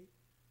retinopathy,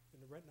 and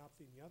the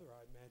retinopathy in the other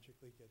eye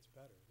magically gets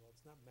better. Well,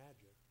 it's not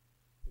magic.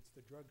 It's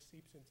the drug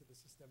seeps into the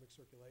systemic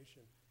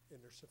circulation,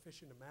 and there's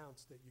sufficient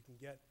amounts that you can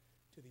get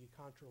to the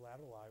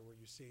contralateral eye where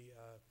you see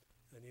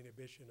an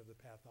inhibition of the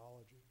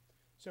pathology.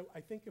 So I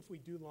think if we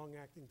do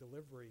long-acting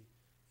delivery,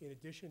 in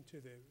addition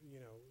to the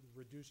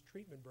reduced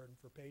treatment burden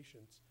for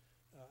patients,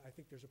 I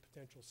think there's a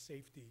potential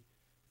safety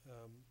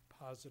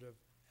positive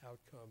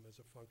outcome as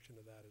a function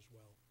of that as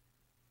well.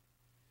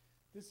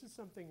 This is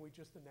something we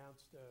just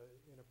announced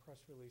in a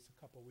press release a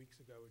couple weeks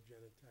ago at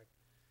Genetech.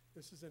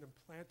 This is an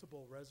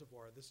implantable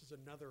reservoir. This is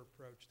another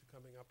approach to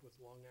coming up with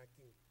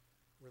long-acting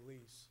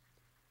release.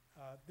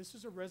 This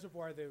is a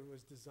reservoir that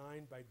was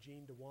designed by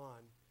Jean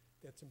Dewan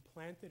that's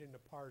implanted in the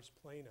pars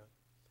plana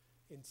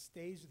and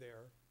stays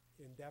there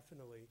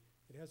indefinitely.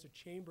 It has a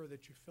chamber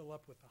that you fill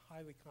up with a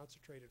highly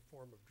concentrated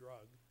form of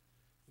drug,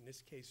 in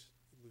this case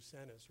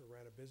Lucentis or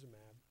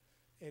ranibizumab,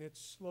 and it's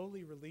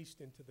slowly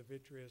released into the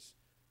vitreous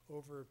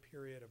over a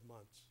period of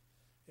months.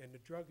 And the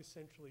drug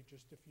essentially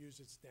just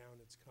diffuses down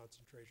its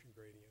concentration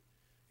gradient.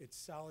 It's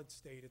solid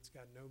state, it's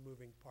got no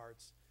moving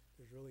parts.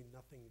 There's really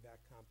nothing that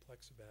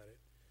complex about it.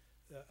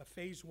 A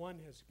phase 1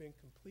 has been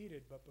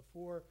completed, but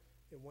before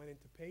it went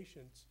into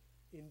patients,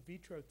 in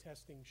vitro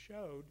testing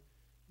showed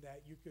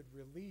that you could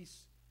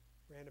release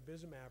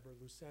ranibizumab or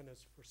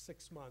Lucentis for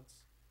 6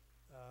 months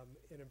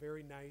in a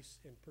very nice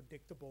and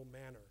predictable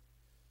manner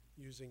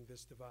using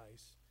this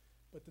device.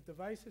 But the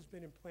device has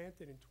been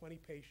implanted in 20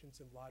 patients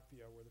in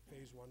Latvia where the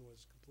phase 1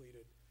 was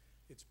completed.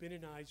 It's been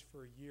in eyes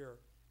for a year.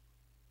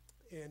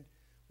 And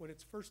when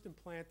it's first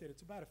implanted,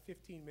 it's about a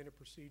 15-minute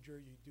procedure.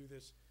 You do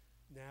this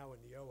now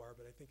in the OR,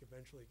 but I think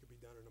eventually it could be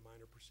done in a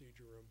minor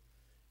procedure room.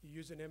 You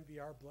use an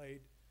MVR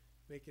blade,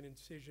 make an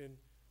incision.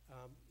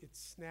 It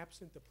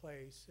snaps into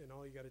place, and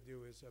all you got to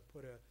do is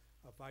put a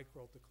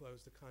Vicryl to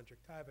close the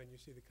conjunctiva, and you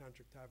see the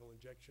conjunctival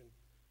injection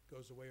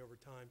goes away over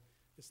time.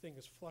 This thing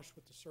is flush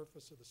with the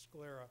surface of the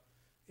sclera,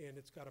 and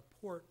it's got a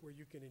port where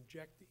you can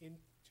inject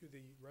into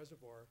the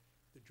reservoir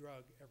the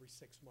drug every 6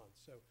 months.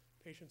 So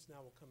patients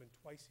now will come in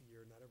twice a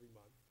year, not every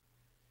month,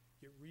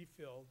 get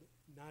refilled,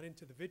 not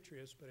into the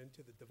vitreous, but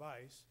into the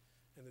device,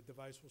 and the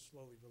device will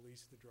slowly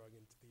release the drug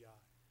into the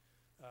eye.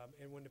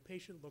 And when the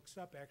patient looks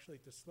up, actually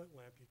at the slit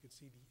lamp, you can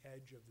see the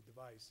edge of the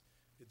device.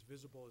 It's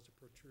visible as it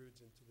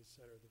protrudes into the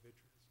center of the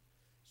vitreous.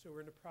 So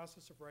we're in the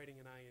process of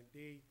writing an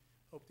IND,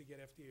 hope to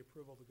get FDA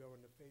approval to go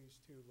into phase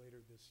 2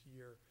 later this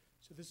year.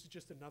 So this is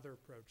just another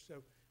approach.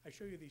 So I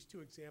show you these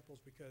two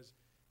examples because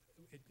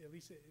at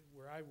least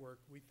where I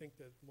work, we think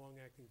that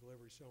long-acting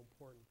delivery is so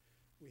important.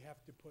 We have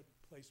to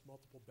place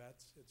multiple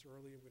bets. It's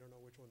early, and we don't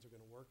know which ones are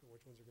going to work and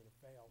which ones are going to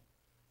fail.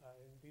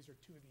 And these are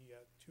two of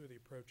the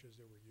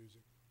approaches that we're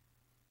using.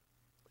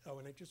 Oh,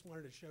 and I just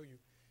wanted to show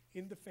you,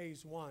 in the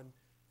phase 1,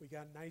 we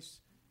got nice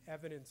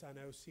evidence on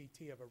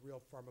OCT of a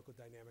real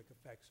pharmacodynamic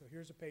effect. So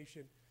here's a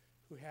patient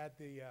who had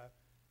the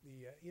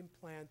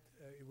implant.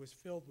 It was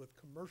filled with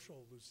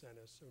commercial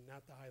Lucentis, so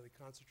not the highly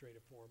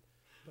concentrated form.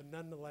 But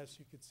nonetheless,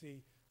 you could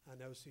see on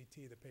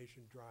OCT the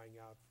patient drying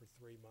out for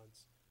 3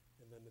 months,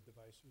 and then the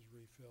device was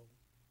refilled.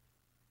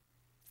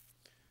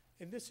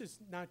 And this is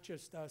not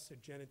just us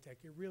at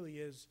Genetech. It really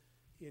is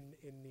in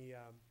the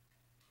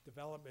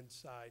development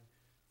side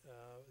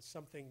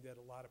something that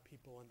a lot of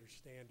people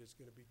understand is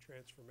going to be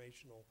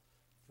transformational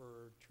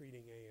for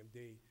treating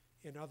AMD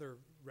and other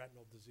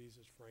retinal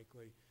diseases,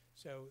 frankly.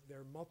 So there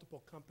are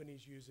multiple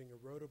companies using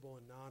erodible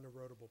and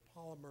non-erodible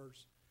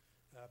polymers.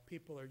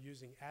 People are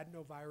using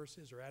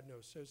adenoviruses or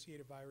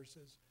adeno-associated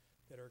viruses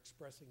that are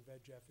expressing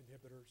VEGF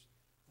inhibitors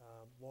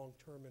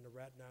long-term in the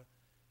retina.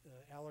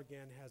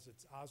 Allergan has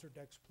its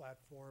Ozurdex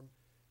platform.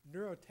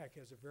 Neurotech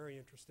has a very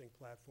interesting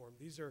platform.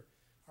 These are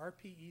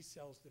RPE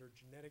cells that are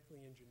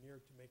genetically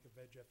engineered to make a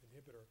VEGF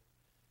inhibitor,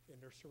 and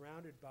they're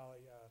surrounded by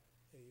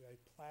a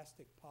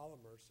plastic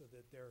polymer so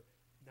that they're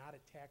not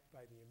attacked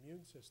by the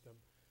immune system.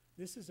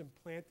 This is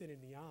implanted in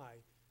the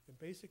eye, and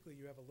basically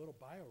you have a little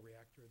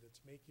bioreactor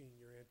that's making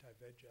your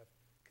anti-VEGF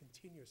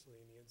continuously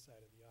in the inside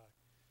of the eye.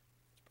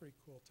 It's pretty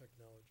cool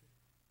technology.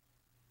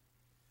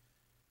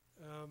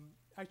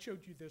 I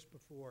showed you this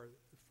before.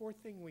 The fourth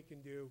thing we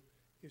can do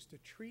is to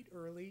treat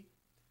early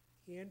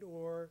and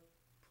or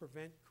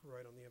prevent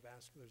choroidal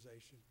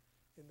neovascularization.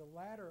 In the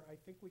latter, I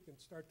think we can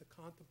start to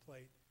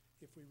contemplate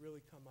if we really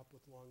come up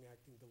with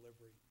long-acting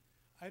delivery.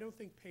 I don't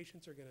think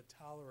patients are going to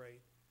tolerate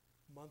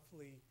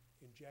monthly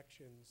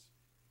injections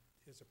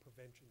as a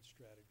prevention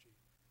strategy.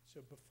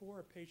 So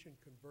before a patient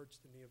converts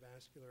to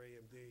neovascular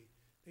AMD,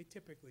 they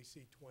typically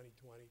see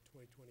 20/20,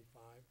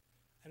 20/25.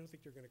 I don't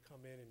think they're going to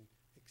come in and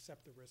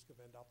accept the risk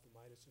of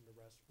endophthalmitis and the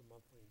rest for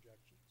monthly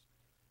injections.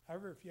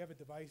 However, if you have a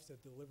device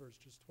that delivers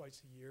just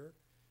twice a year,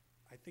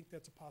 I think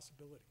that's a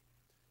possibility.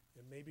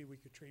 And maybe we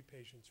could treat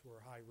patients who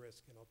are high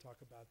risk, and I'll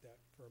talk about that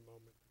for a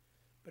moment.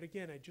 But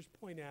again, I just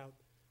point out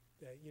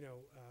that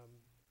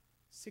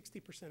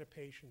 60% of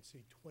patients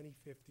see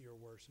 20/50 or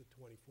worse at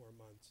 24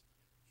 months,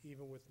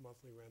 even with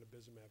monthly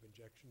ranibizumab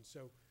injections.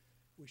 So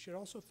we should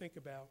also think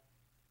about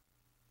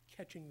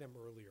catching them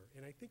earlier,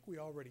 and I think we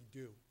already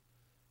do.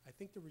 I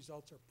think the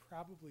results are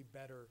probably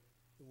better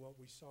than what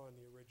we saw in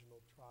the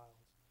original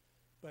trials.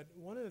 But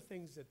one of the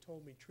things that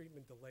told me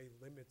treatment delay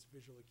limits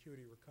visual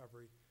acuity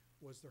recovery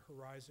was the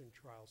Horizon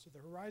trial. So the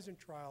Horizon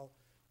trial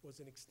was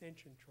an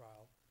extension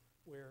trial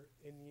where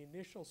in the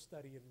initial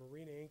study in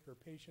Marina Anchor,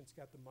 patients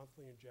got the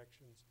monthly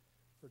injections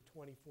for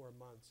 24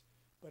 months.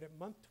 But at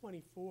month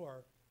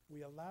 24,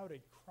 we allowed a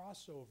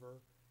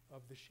crossover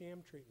of the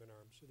sham treatment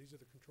arms. So these are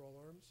the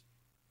control arms.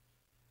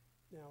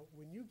 Now,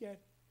 when you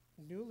get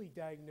newly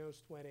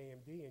diagnosed wet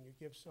AMD and you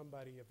give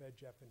somebody a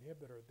VEGF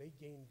inhibitor, they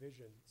gain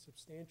vision,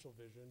 substantial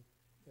vision,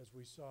 as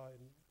we saw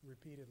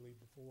repeatedly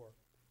before.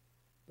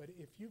 But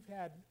if you've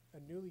had a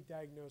newly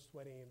diagnosed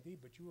wet AMD,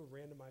 but you were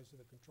randomized to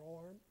the control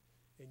arm,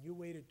 and you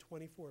waited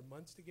 24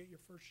 months to get your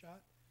first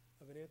shot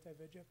of an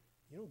anti-VEGF,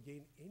 you don't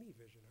gain any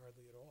vision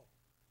hardly at all,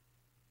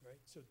 right?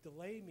 So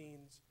delay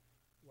means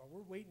while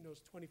we're waiting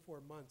those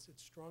 24 months, it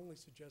strongly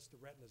suggests the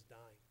retina's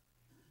dying.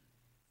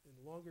 And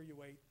the longer you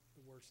wait,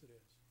 the worse it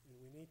is. And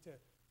we need to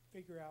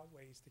figure out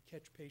ways to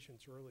catch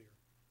patients earlier.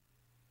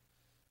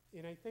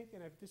 And I think,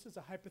 this is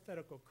a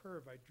hypothetical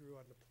curve I drew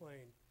on the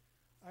plane,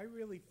 I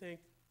really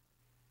think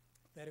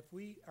that if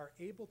we are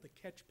able to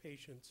catch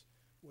patients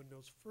when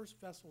those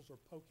first vessels are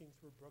poking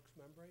through Bruch's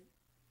membrane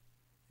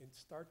and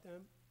start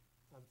them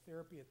on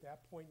therapy at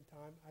that point in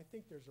time, I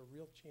think there's a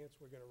real chance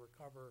we're going to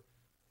recover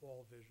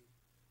all vision.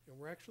 And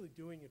we're actually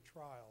doing a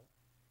trial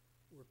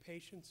where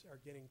patients are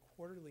getting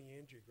quarterly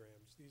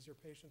angiograms. These are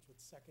patients with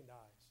second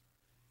eyes.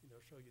 I'll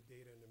show you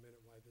data in a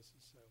minute why this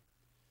is so.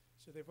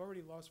 So they've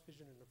already lost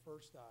vision in the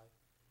first eye.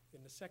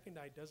 And the second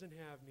eye doesn't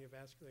have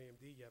neovascular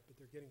AMD yet, but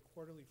they're getting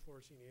quarterly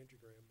fluorescein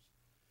angiograms.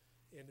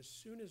 And as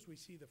soon as we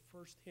see the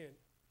first hint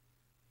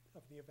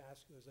of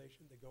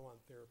neovascularization, they go on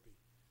therapy.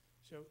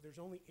 So there's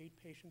only 8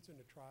 patients in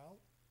the trial,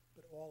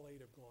 but all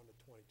 8 have gone to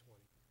 20/20.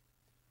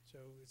 So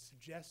it's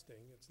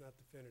suggesting, it's not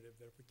definitive,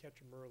 that if we catch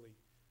them early,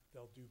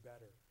 they'll do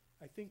better.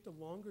 I think the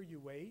longer you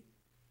wait,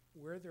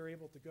 where they're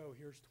able to go,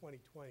 here's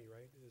 20/20,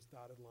 right, this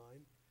dotted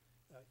line,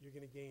 you're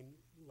going to gain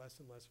less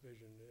and less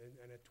vision.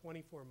 And at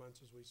 24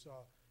 months, as we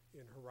saw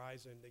in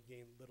Horizon, they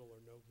gain little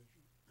or no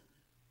vision.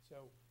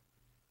 So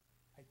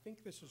I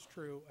think this is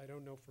true. I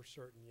don't know for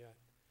certain yet.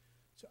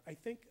 So I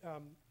think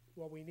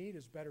what we need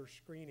is better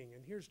screening.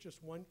 And here's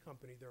just one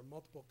company. There are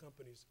multiple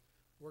companies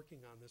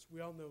working on this.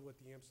 We all know what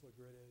the Amsler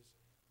grid is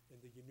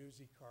and the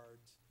Unuzi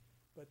cards.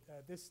 But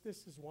this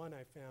is one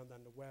I found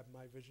on the web,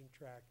 My Vision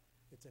Track.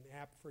 It's an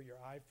app for your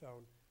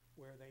iPhone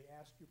where they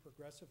ask you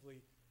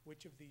progressively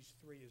which of these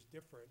 3 is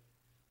different,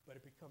 but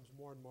it becomes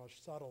more and more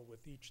subtle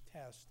with each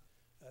test.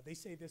 They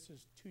say this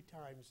is 2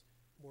 times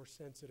more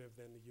sensitive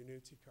than the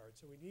Unuzi card.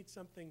 So we need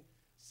something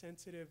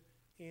sensitive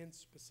and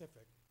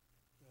specific.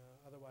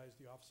 Otherwise,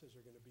 the offices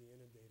are going to be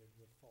inundated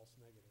with false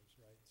negatives,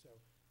 right? So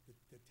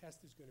the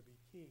test is going to be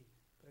key.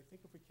 But I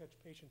think if we catch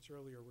patients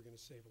earlier, we're going to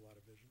save a lot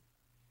of vision.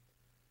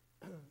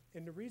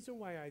 And the reason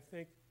why I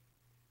think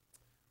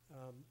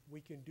we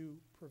can do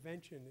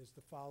prevention is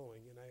the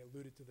following, and I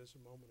alluded to this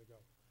a moment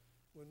ago.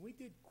 When we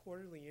did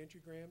quarterly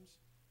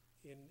angiograms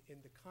in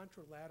the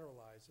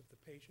contralateral eyes of the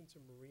patients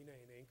in Marina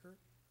and Anchor,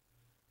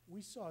 we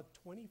saw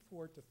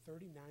 24 to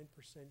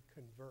 39%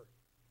 convert,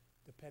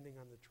 depending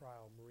on the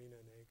trial, Marina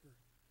and Anchor.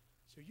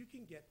 So you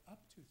can get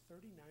up to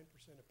 39%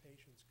 of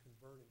patients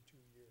convert in 2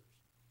 years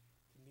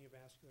to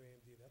neovascular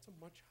AMD. That's a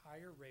much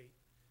higher rate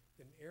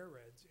than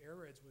AREDS.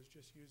 AREDS was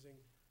just using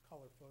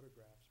color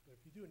photographs. But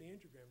if you do an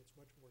angiogram, it's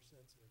much more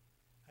sensitive.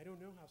 I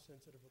don't know how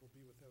sensitive it'll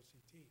be with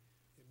OCT.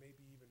 It may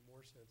be even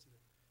more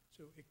sensitive.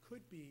 So it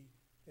could be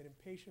that in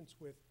patients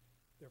with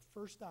their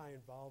first eye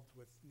involved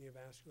with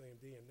neovascular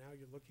AMD, and now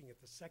you're looking at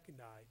the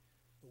second eye,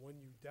 the one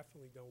you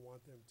definitely don't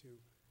want them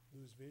to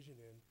lose vision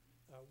in,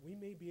 we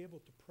may be able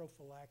to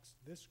prophylax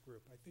this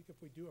group. I think if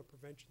we do a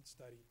prevention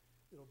study,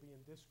 it'll be in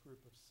this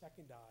group of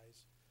second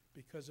eyes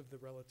because of the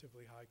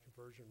relatively high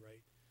conversion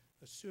rate,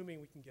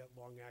 assuming we can get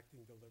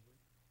long-acting delivery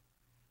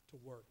to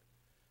work.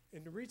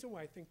 And the reason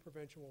why I think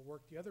prevention will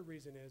work, the other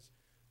reason is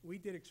we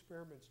did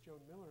experiments,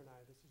 Joan Miller and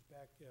I, this is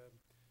back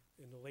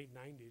in the late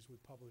 90s, we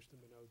published them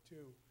in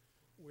 '02,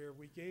 where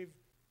we gave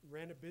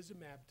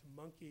ranibizumab to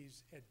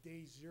monkeys at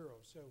day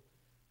 0. So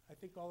I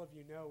think all of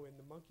you know, in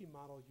the monkey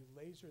model, you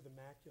laser the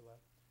macula,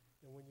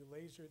 and when you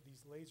laser,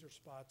 these laser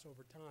spots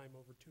over time,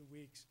 over 2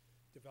 weeks,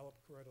 develop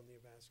choroidal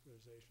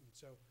neovascularization.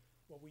 So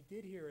what we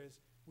did here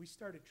is we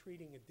started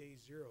treating at day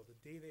 0. The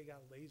day they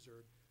got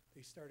lasered,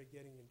 they started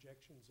getting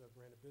injections of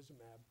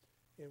ranibizumab,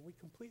 and we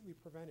completely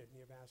prevented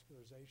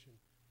neovascularization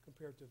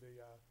compared to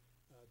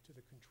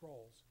the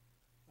controls.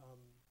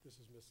 This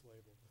is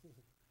mislabeled.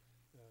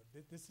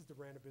 This is the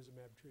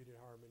ranibizumab-treated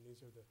arm, and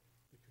these are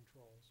the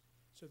controls.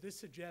 So this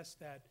suggests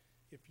that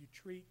if you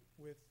treat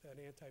with an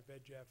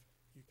anti-VEGF,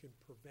 you can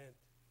prevent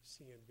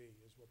CNV,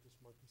 is what this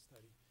monkey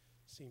study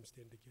seems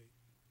to indicate.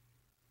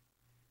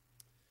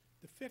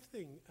 The 5th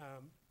thing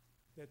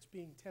that's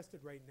being tested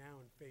right now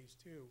in phase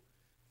 2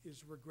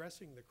 is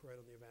regressing the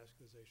choroidal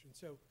neovascularization.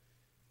 So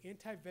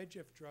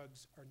anti-VEGF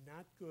drugs are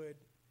not good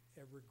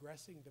at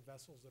regressing the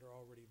vessels that are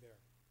already there.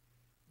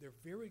 They're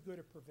very good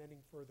at preventing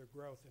further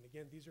growth. And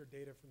again, these are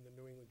data from the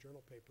New England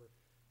Journal paper,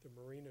 the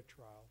Marina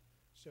trial.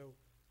 So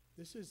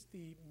this is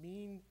the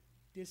mean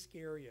disc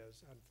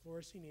areas on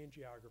fluorescein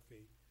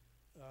angiography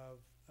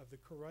of the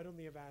choroidal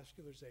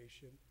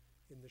neovascularization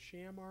in the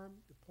sham arm,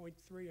 the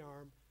 0.3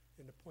 arm,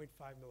 and the 0.5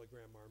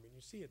 milligram arm. And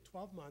you see at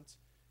 12 months,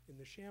 in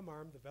the sham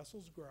arm, the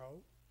vessels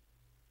grow,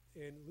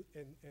 and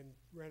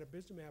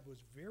ranibizumab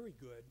was very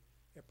good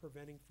at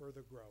preventing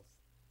further growth.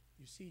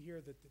 You see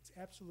here that it's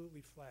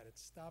absolutely flat. It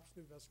stops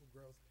new vessel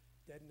growth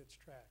dead in its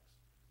tracks.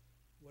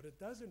 What it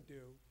doesn't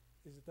do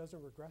is it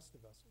doesn't regress the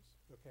vessels,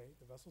 okay?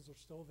 The vessels are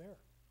still there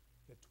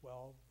at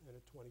 12 and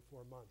at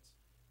 24 months.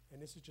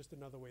 And this is just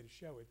another way to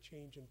show it.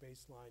 Change in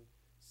baseline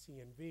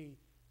CNV,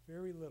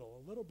 very little.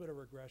 A little bit of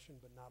regression,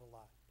 but not a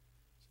lot.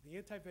 So the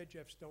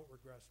anti-VEGFs don't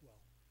regress well.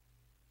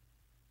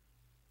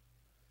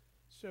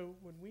 So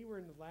when we were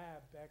in the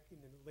lab back in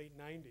the late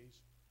 90s,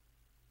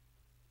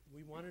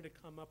 we wanted to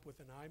come up with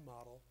an eye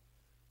model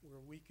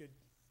where we could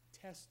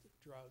test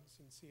drugs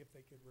and see if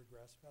they could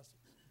regress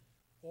vessels.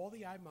 All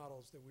the eye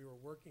models that we were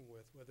working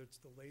with, whether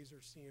it's the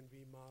laser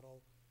CNV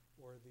model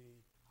or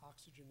the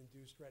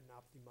oxygen-induced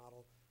retinopathy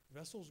model,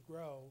 vessels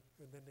grow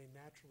and then they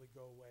naturally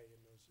go away in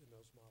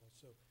those models.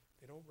 So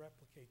they don't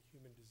replicate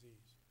human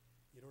disease.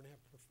 You don't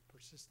have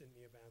persistent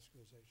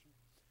neovascularization.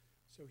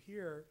 So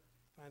here,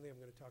 finally, I'm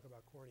going to talk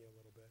about cornea a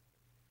little bit.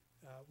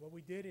 What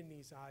we did in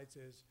these eyes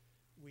is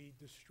we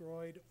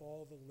destroyed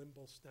all the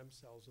limbal stem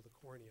cells of the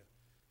cornea.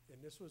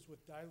 And this was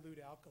with dilute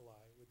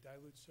alkali, with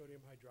dilute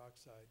sodium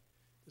hydroxide.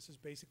 This is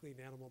basically an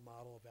animal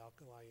model of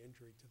alkali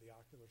injury to the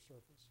ocular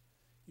surface.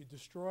 You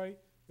destroy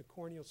the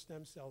corneal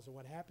stem cells, and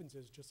what happens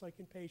is, just like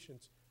in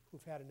patients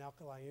who've had an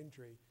alkali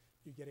injury,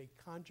 you get a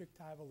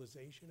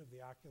conjunctivalization of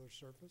the ocular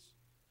surface,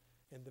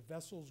 and the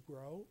vessels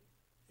grow,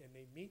 and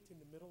they meet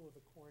in the middle of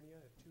the cornea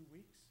at 2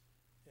 weeks,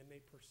 and they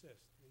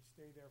persist. They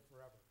stay there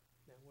forever.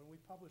 Now, when we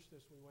published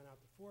this, we went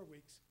out to 4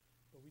 weeks,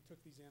 but we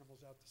took these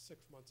animals out to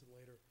 6 months and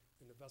later,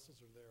 and the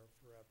vessels are there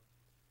forever.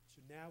 So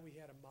now we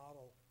had a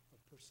model of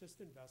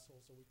persistent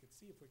vessels, so we could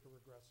see if we could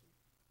regress them.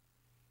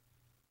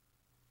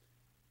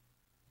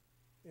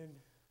 And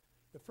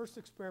the first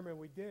experiment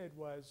we did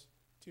was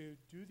to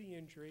do the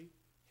injury,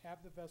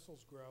 have the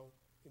vessels grow,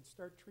 and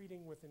start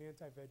treating with an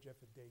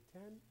anti-VEGF at day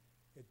 10,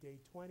 at day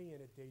 20,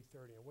 and at day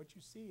 30. And what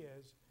you see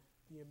is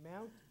the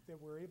amount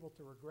that we're able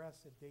to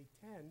regress at day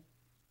 10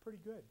 is pretty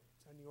good.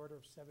 It's on the order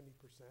of 70%.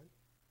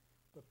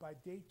 But by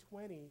day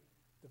 20,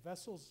 the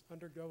vessels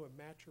undergo a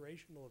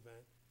maturational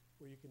event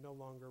where you can no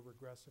longer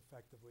regress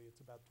effectively.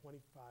 It's about 20%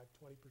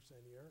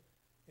 here.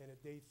 And at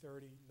day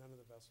 30, none of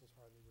the vessels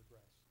hardly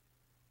regress.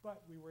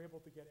 But we were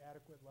able to get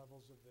adequate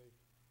levels of the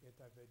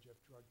anti-VEGF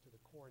drug to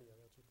the cornea.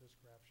 That's what this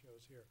graph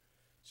shows here.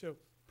 So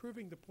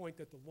proving the point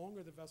that the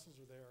longer the vessels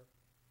are there,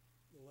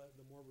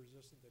 the more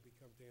resistant they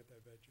become to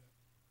anti-VEGF.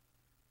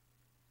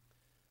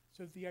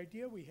 So the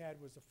idea we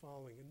had was the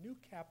following. A new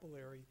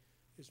capillary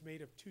is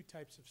made of 2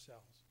 types of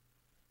cells.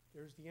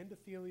 There's the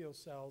endothelial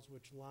cells,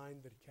 which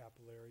line the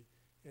capillary,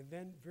 and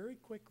then very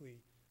quickly,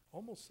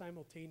 almost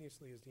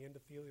simultaneously as the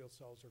endothelial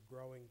cells are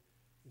growing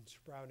and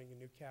sprouting a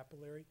new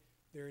capillary,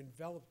 they're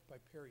enveloped by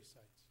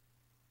pericytes.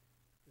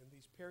 And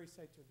these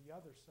pericytes are the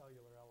other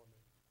cellular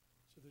element.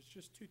 So there's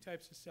just 2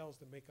 types of cells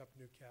that make up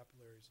new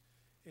capillaries.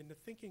 And the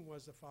thinking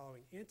was the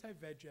following.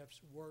 Anti-VEGFs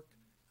work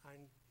on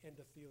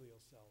endothelial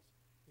cells.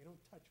 They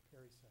don't touch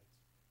pericytes.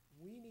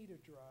 We need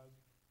a drug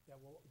that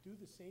will do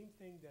the same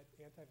thing that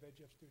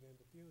anti-VEGFs do to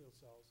endothelial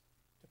cells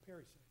to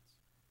pericytes.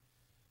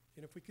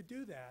 And if we could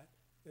do that,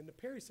 then the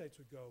pericytes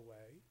would go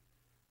away.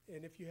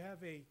 And if you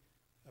have a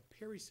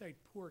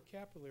pericyte-poor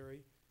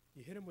capillary,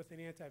 you hit them with an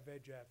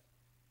anti-VEGF,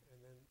 and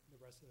then the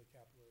rest of the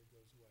capillary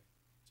goes away.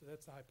 So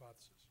that's the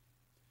hypothesis.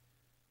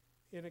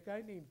 And a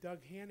guy named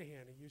Doug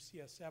Hanahan at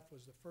UCSF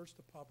was the first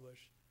to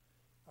publish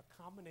a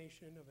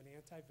combination of an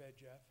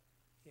anti-VEGF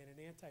and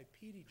an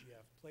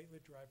anti-PDGF,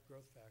 platelet-derived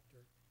growth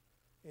factor,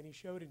 and he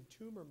showed in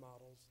tumor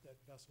models that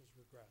vessels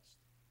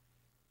regressed.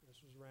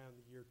 This was around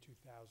the year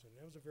 2000.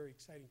 That was a very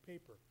exciting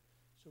paper.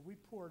 So we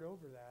poured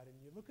over that, and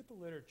you look at the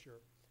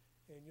literature,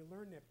 and you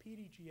learn that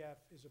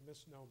PDGF is a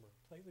misnomer.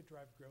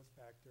 Platelet-derived growth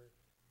factor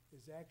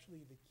is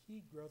actually the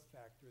key growth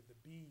factor, the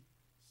B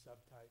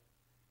subtype,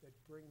 that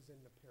brings in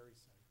the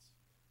pericytes.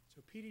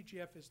 So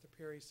PDGF is to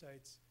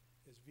pericytes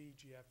as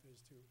VEGF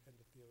is to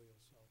endothelial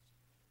cells.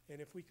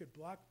 And if we could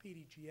block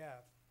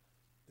PDGF,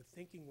 the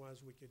thinking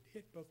was we could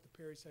hit both the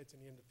pericytes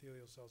and the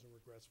endothelial cells and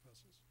regress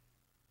vessels.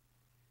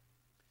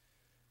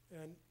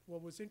 And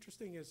what was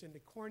interesting is in the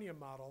cornea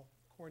model,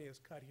 cornea is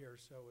cut here,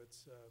 so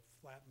it's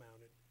flat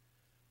mounted.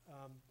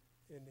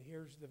 And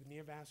here's the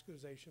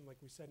neovascularization, like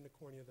we said in the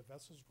cornea, the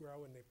vessels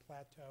grow and they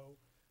plateau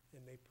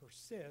and they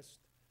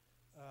persist.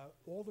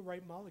 All the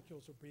right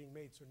molecules are being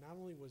made. So not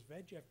only was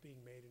VEGF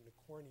being made in the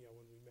cornea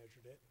when we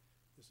measured it,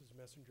 this is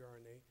messenger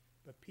RNA,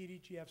 but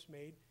PDGF's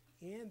made,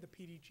 and the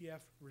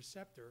PDGF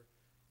receptor,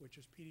 which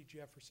is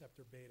PDGF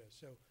receptor beta.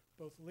 So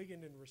both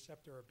ligand and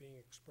receptor are being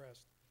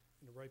expressed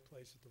in the right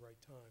place at the right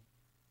time.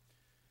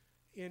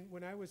 And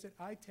when I was at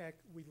iTech,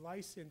 we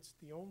licensed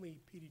the only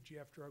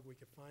PDGF drug we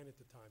could find at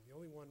the time. The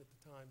only one at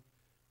the time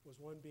was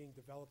one being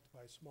developed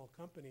by a small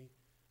company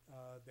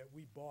that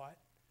we bought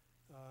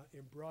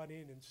and brought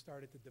in and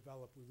started to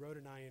develop. We wrote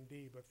an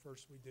IND, but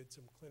first we did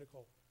some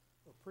clinical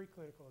or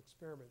preclinical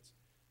experiments.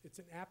 It's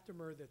an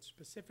aptamer that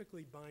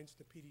specifically binds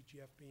to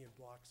PDGFB and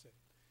blocks it.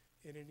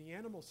 And in the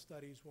animal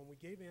studies, when we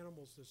gave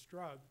animals this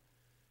drug,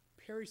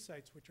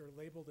 pericytes, which are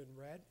labeled in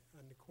red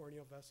on the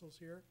corneal vessels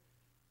here,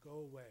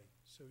 go away.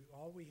 So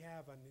all we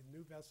have on the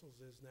new vessels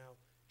is now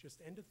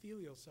just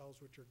endothelial cells,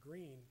 which are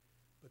green,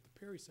 but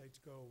the pericytes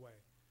go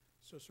away.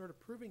 So sort of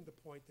proving the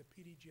point that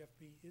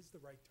PDGFB is the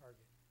right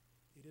target.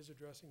 It is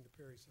addressing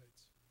the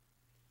pericytes.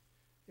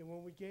 And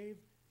when we gave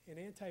an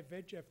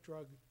anti-VEGF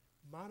drug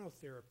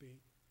monotherapy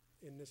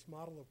in this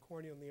model of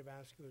corneal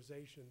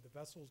neovascularization, the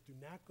vessels do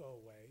not go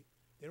away.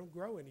 They don't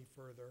grow any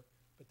further,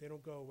 but they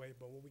don't go away.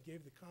 But when we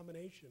gave the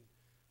combination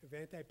of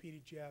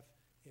anti-PDGF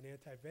and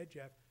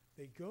anti-VEGF,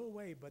 they go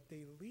away, but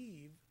they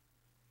leave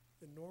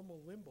the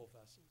normal limbal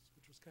vessels,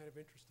 which was kind of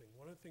interesting.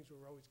 One of the things we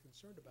were always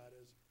concerned about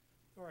is,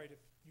 all right,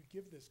 if you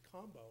give this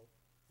combo,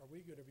 are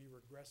we going to be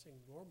regressing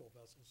normal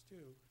vessels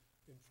too?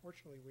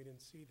 Unfortunately, we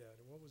didn't see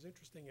that. And what was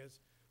interesting is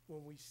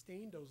when we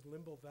stained those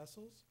limbal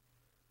vessels,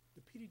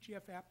 the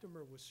PDGF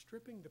aptamer was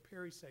stripping the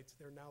pericytes,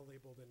 they're now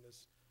labeled in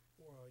this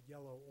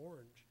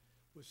yellow-orange,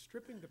 was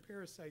stripping the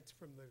pericytes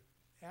from the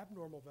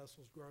abnormal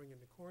vessels growing in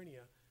the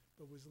cornea,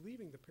 but was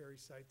leaving the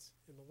pericytes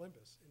in the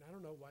limbus. And I don't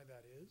know why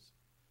that is,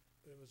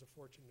 but it was a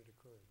fortunate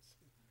occurrence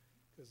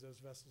because those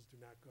vessels do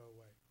not go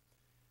away.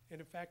 And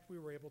in fact, we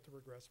were able to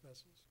regress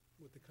vessels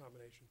with the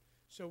combination.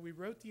 So we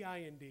wrote the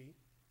IND.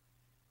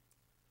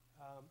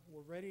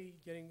 We're ready,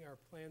 getting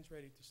our plans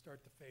ready to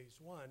start the phase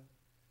 1,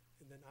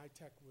 and then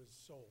iTech was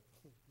sold.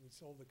 We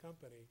sold the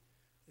company,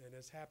 and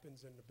as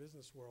happens in the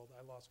business world,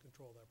 I lost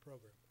control of that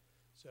program.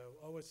 So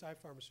OSI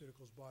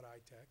Pharmaceuticals bought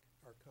iTech,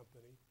 our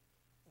company,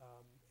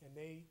 and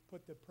they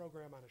put the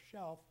program on a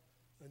shelf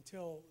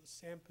until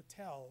Sam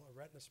Patel, a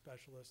retina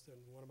specialist and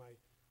one of my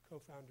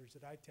co-founders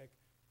at iTech,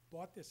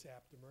 bought this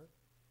aptamer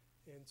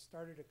and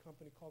started a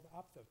company called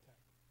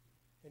Ophthalmology.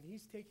 And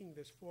he's taking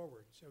this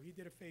forward. So he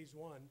did a phase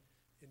 1,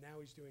 and now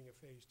he's doing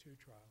a phase 2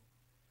 trial.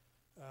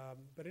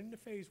 But in the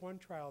phase 1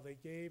 trial, they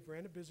gave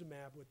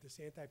ranibizumab with this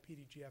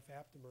anti-PDGF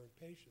aptamer in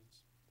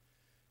patients.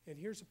 And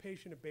here's a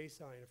patient at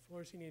baseline, a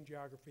fluorescein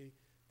angiography.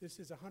 This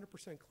is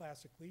 100%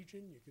 classic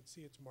lesion. You could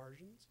see its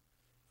margins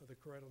of the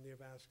choroidal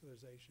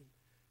neovascularization.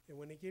 And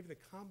when they gave the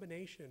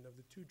combination of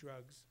the two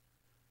drugs,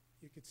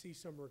 you could see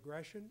some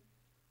regression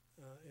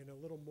and a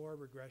little more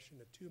regression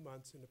at 2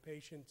 months, and the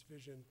patient's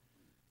vision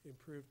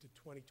improved to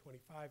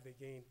 20/25. They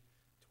gained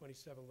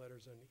 27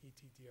 letters on the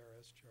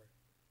ETDRS chart.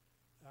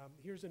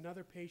 Here's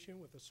another patient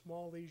with a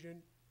small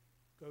lesion,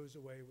 goes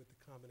away with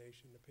the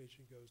combination. The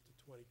patient goes to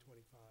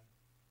 20/25.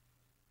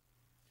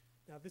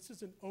 Now, this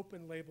is an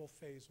open label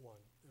phase 1,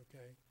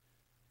 okay?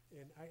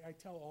 And I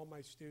tell all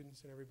my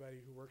students and everybody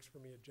who works for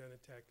me at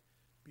Genetech,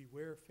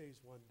 beware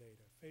phase 1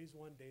 data. Phase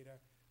 1 data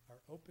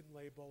are open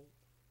label,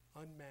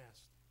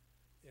 unmasked,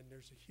 and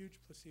there's a huge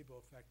placebo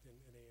effect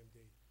in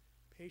AMD.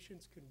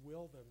 Patients can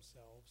will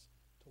themselves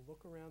to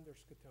look around their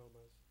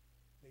scotomas.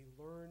 They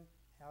learn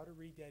how to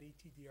read that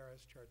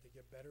ETDRS chart. They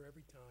get better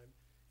every time,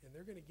 and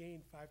they're going to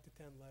gain 5 to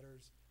 10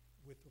 letters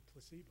with the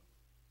placebo,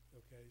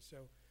 okay?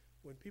 So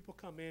when people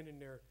come in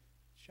and they're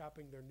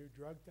shopping their new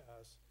drug to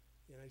us,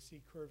 and I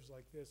see curves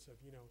like this of,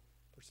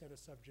 percent of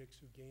subjects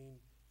who gain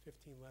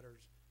 15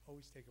 letters,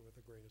 always take it with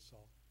a grain of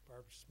salt.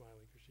 Barbara's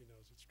smiling because she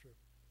knows it's true.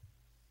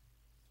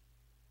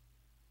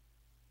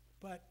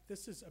 But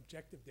this is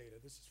objective data.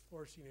 This is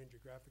fluorescein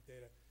angiographic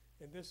data,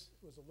 and this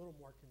was a little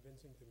more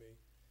convincing to me.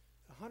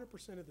 100%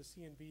 of the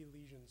CNV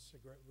lesions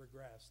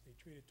regressed. They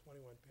treated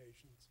 21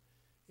 patients,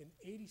 and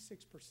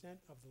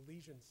 86% of the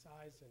lesion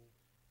size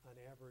on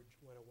average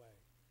went away.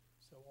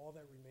 So all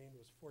that remained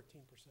was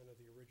 14% of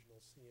the original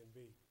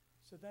CNV.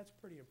 So that's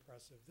pretty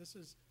impressive. This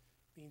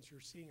means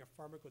you're seeing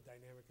a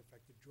pharmacodynamic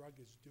effect. The drug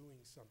is doing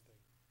something.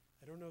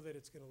 I don't know that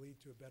it's going to lead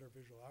to a better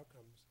visual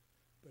outcomes,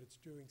 but it's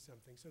doing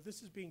something. So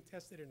this is being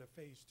tested in a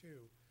phase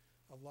 2,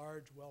 a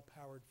large,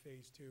 well-powered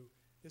phase 2.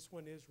 This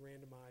one is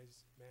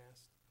randomized,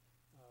 masked,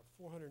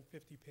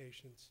 450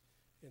 patients,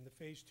 and the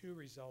phase 2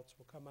 results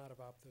will come out of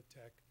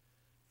Ophthalmology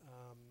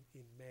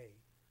in May.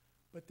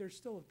 But there's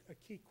still a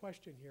key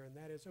question here, and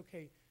that is,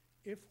 okay,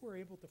 if we're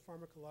able to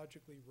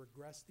pharmacologically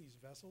regress these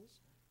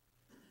vessels,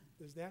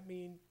 does that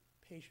mean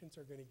patients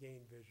are going to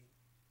gain vision?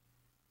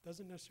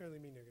 Doesn't necessarily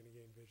mean they're going to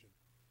gain vision.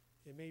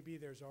 It may be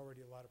there's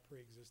already a lot of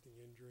pre-existing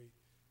injury,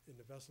 and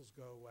the vessels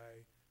go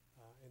away,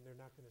 and they're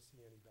not going to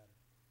see any better.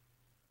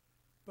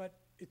 But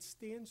it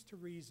stands to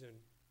reason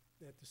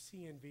that the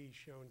CNV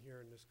shown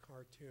here in this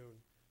cartoon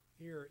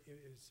here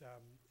is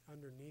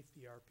underneath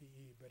the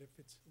RPE, but if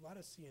it's a lot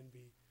of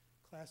CNV,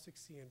 classic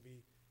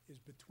CNV is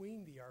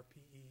between the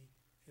RPE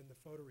and the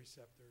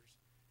photoreceptors,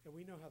 and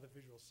we know how the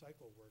visual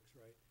cycle works,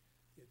 right?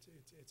 It's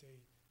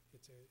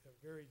a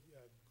very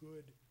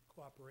good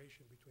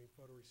cooperation between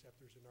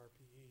photoreceptors and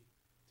RPE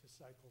to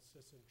cycle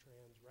cis and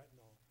trans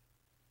retinol.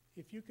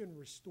 If you can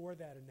restore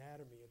that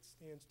anatomy, it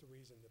stands to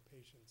reason that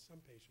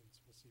some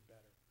patients will see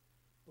better.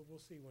 But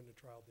we'll see when the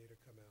trial data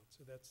come out.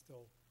 So that's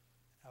still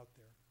out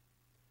there.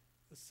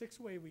 The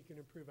 6th way we can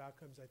improve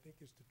outcomes, I think,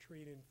 is to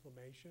treat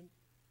inflammation.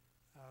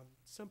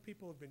 Some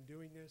people have been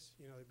doing this.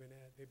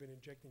 They've been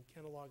injecting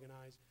Kenalog in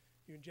eyes.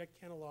 You inject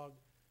Kenalog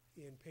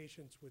in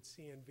patients with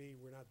CNV.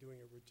 We're not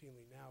doing it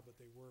routinely now, but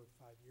they were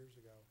 5 years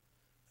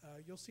ago.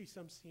 You'll see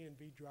some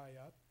CNV dry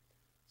up,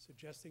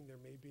 suggesting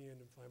there may be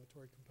an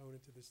inflammatory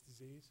component to this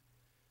disease.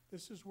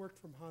 This is work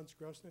from Hans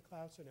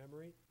Grossniklaus at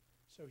Emory.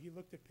 So he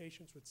looked at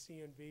patients with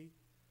CNV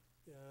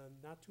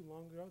not too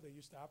long ago. They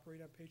used to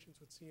operate on patients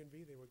with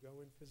CNV. They would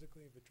go in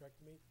physically in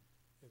vitrectomy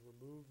and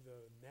remove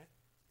the net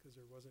because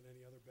there wasn't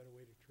any other better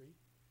way to treat.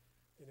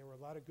 And there were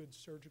a lot of good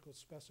surgical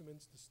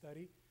specimens to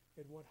study.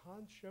 And what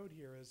Hans showed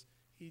here is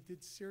he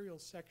did serial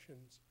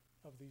sections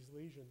of these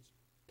lesions,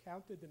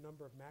 counted the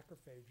number of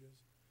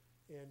macrophages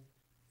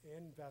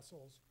and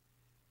vessels,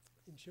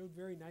 and showed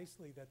very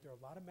nicely that there are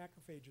a lot of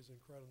macrophages in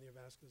choroidal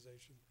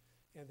neovascularization,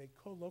 and they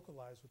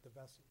co-localize with the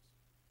vessels,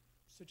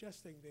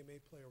 suggesting they may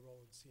play a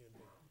role in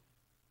CNV.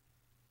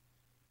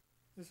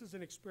 This is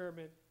an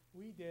experiment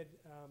we did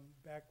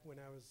back when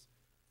I was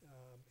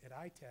at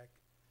iTech,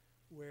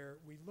 where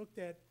we looked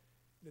at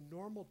the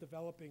normal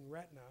developing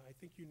retina. I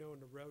think in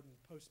the rodent,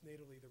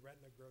 postnatally, the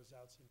retina grows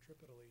out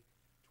centripetally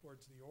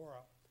towards the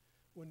aura.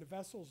 When the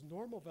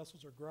normal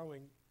vessels are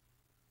growing,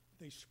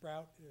 they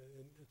sprout,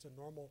 and it's a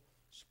normal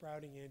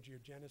sprouting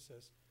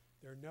angiogenesis.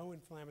 There are no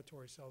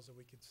inflammatory cells that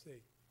we could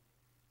see.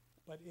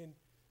 But in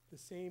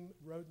the same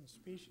rodent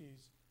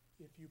species,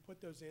 if you put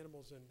those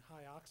animals in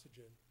high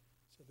oxygen,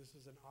 so this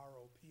is an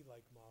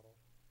ROP-like model,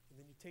 and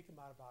then you take them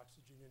out of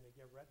oxygen and they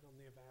get retinal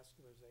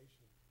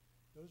neovascularization,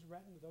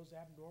 those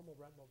abnormal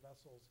retinal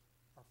vessels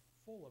are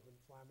full of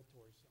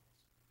inflammatory cells.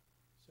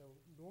 So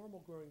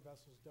normal growing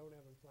vessels don't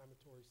have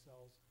inflammatory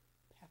cells.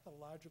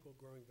 Pathological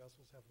growing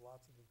vessels have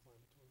lots of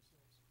inflammatory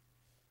cells.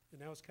 And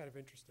that was kind of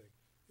interesting.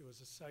 It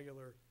was a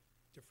cellular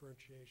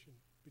differentiation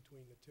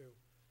between the two.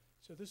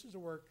 So this is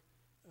a work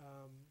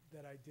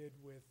that I did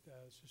with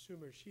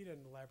Susuma Ishida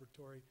in the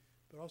laboratory,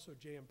 but also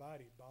Jay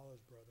Embody,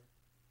 Bala's brother,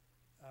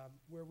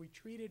 where we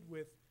treated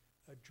with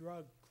a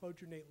drug,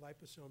 clodronate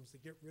liposomes, to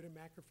get rid of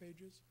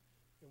macrophages.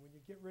 And when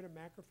you get rid of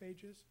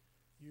macrophages,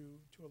 you,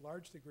 to a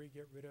large degree,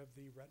 get rid of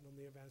the retinal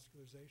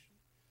neovascularization,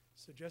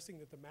 suggesting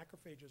that the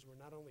macrophages were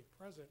not only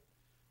present,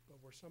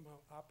 but were somehow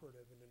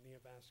operative in the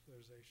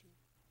neovascularization.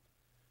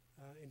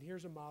 And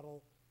here's a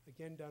model,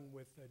 again done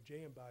with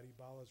Jay Embody,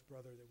 Bala's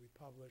brother, that we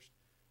published,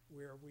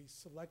 where we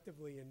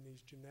selectively, in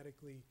these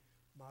genetically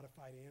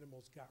modified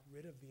animals, got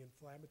rid of the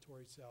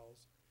inflammatory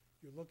cells.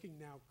 You're looking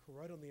now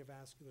choroidal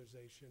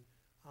neovascularization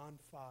on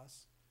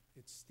phos.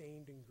 It's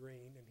stained in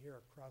green, and here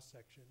are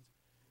cross-sections.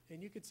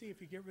 And you can see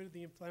if you get rid of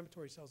the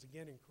inflammatory cells,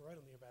 again, in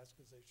choroidal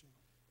neovascularization,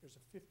 there's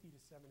a 50 to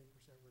 70%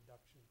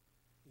 reduction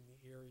in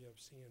the area of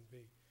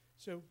CNV.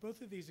 So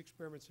both of these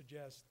experiments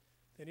suggest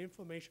that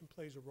inflammation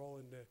plays a role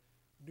in the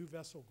new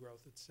vessel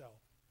growth itself.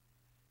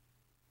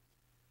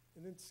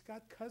 And then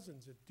Scott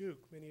Cousins at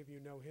Duke, many of you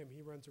know him.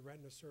 He runs a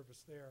retina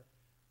service there.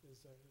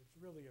 Is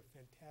really a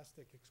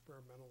fantastic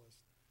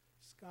experimentalist.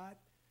 Scott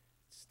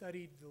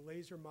studied the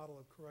laser model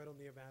of choroidal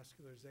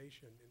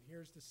neovascularization, and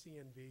here's the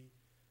CNV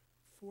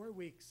 4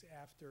 weeks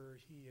after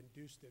he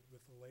induced it with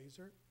the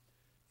laser.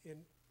 And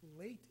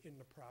late in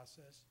the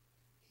process,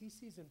 he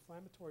sees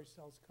inflammatory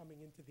cells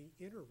coming into the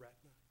inner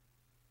retina.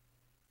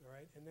 All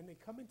right, and then they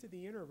come into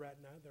the inner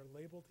retina, they're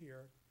labeled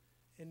here,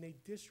 and they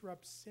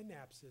disrupt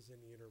synapses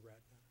in the inner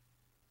retina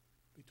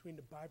between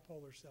the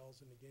bipolar cells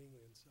and the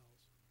ganglion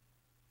cells.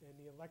 And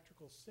the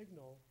electrical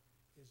signal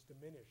is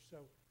diminished.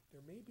 So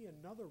there may be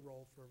another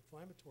role for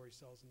inflammatory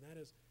cells, and that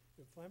is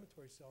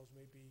inflammatory cells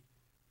may be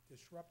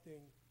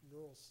disrupting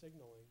neural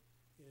signaling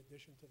in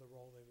addition to the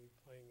role they may be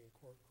playing in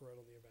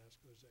choroidal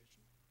neovascularization.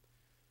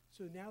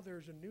 So now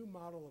there's a new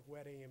model of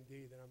wet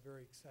AMD that I'm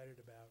very excited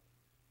about,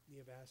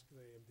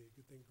 neovascular AMD.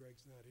 Good thing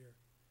Greg's not here.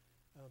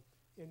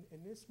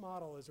 And this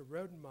model is a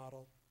rodent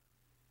model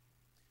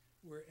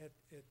where at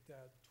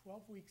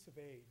 12 weeks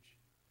of age,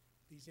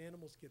 these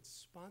animals get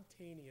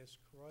spontaneous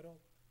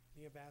choroidal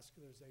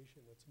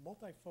neovascularization that's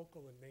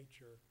multifocal in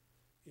nature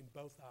in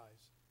both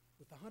eyes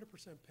with 100%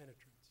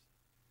 penetrance.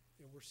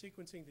 And we're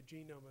sequencing the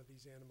genome of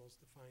these animals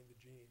to find the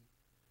gene.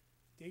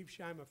 Dave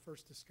Schima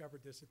first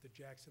discovered this at the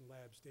Jackson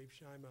Labs. Dave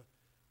Schima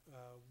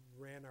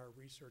ran our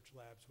research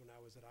labs when I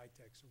was at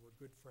iTech, so we're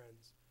good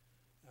friends.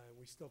 And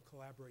we still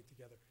collaborate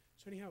together.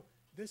 So anyhow,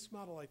 this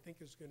model, I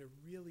think, is going to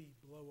really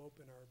blow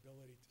open our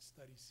ability to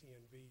study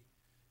CNV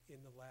in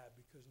the lab,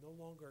 because no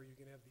longer are you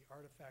going to have the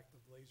artifact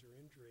of laser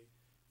injury.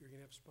 You're going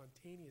to have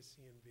spontaneous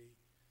CNV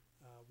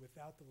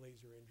without the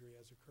laser injury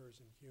as occurs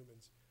in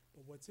humans.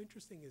 But what's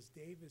interesting is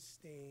Dave is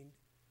stained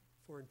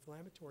for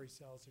inflammatory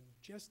cells, and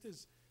just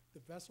as the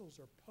vessels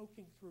are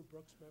poking through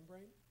Brooks'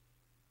 membrane,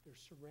 they're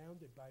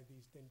surrounded by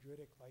these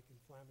dendritic-like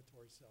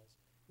inflammatory cells,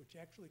 which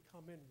actually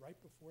come in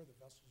right before the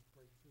vessels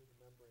break through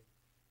the membrane.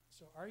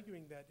 So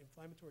arguing that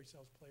inflammatory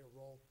cells play a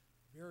role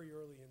very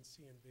early in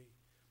CNV.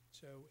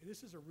 So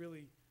this is a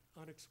really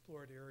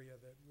unexplored area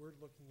that we're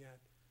looking at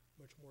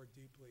much more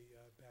deeply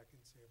back in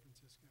San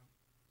Francisco.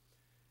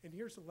 And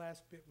here's the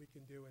last bit we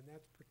can do, and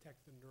that's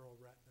protect the neural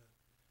retina.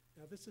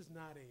 Now, this is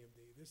not AMD.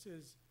 This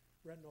is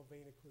retinal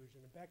vein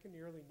occlusion. And back in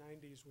the early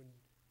 90s, when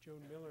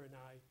Joan Miller and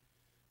I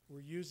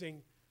were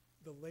using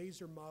the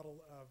laser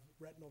model of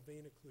retinal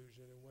vein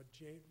occlusion, and what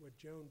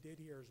Joan did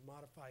here is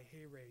modify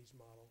Hay-Ray's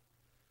model.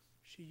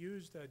 She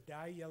used a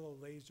dye yellow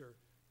laser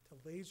to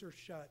laser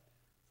shut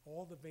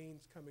all the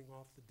veins coming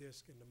off the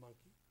disc in the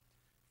monkey.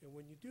 And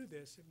when you do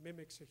this, it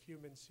mimics a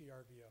human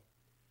CRVO.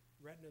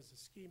 Retina is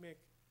ischemic.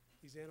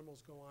 These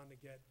animals go on to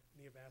get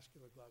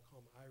neovascular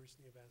glaucoma, iris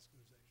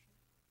neovascularization.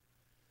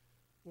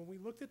 When we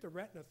looked at the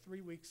retina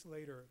 3 weeks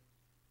later,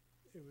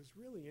 it was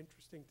really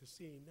interesting to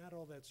see, not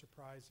all that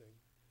surprising,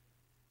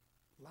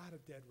 a lot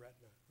of dead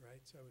retina,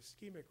 right? So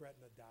ischemic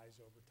retina dies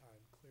over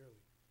time,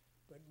 clearly.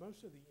 But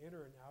most of the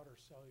inner and outer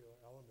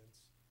cellular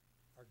elements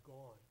are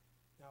gone.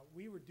 Now,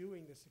 we were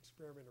doing this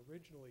experiment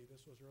originally,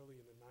 this was early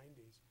in the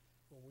 90s,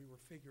 when we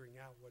were figuring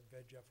out what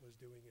VEGF was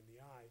doing in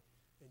the eye.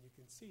 And you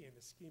can see in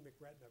ischemic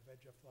retina,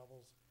 VEGF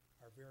levels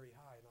are very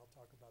high, and I'll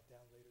talk about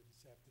that later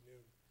this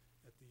afternoon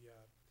at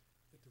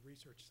the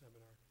research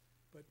seminar.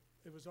 But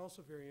it was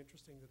also very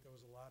interesting that there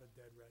was a lot of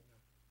dead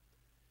retina.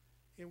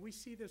 And we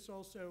see this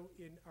also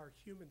in our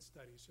human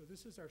study. So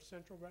this is our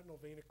central retinal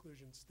vein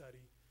occlusion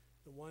study,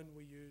 the one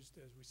we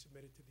used as we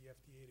submitted to the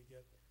FDA to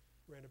get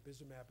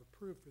ranibizumab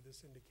approved for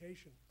this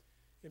indication.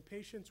 In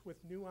patients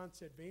with new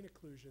onset vein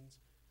occlusions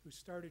who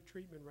started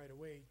treatment right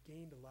away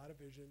gained a lot of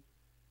vision,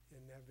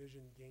 and that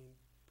vision gain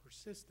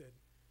persisted.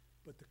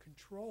 But the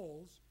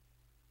controls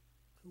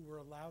who were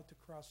allowed to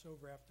cross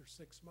over after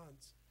 6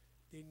 months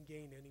didn't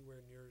gain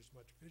anywhere near as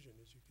much vision,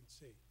 as you can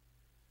see.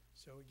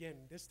 So again,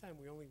 this time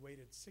we only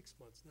waited 6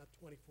 months, not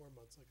 24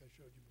 months like I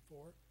showed you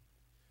before.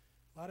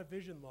 A lot of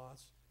vision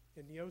loss,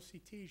 and the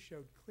OCT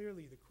showed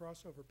clearly the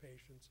crossover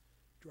patients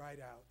dried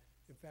out.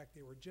 In fact,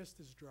 they were just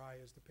as dry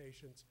as the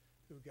patients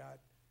who got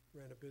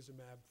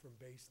ranibizumab from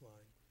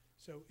baseline.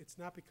 So it's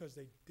not because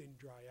they didn't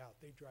dry out,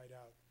 they dried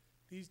out.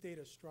 These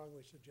data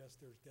strongly suggest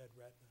there's dead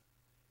retina.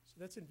 So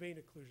that's in vein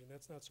occlusion,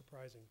 that's not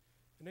surprising.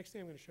 The next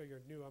thing I'm gonna show you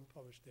are new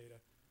unpublished data.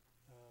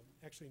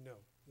 Actually, no,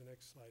 the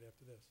next slide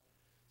after this.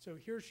 So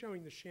here's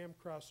showing the sham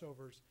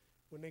crossovers.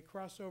 When they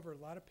cross over, a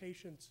lot of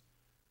patients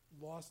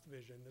lost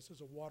vision. This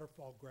is a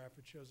waterfall graph.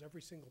 It shows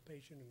every single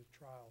patient in the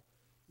trial.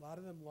 A lot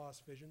of them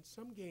lost vision.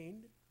 Some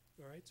gained,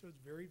 all right? So it's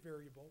very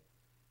variable.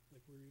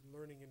 Like we're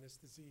learning in this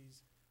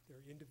disease, there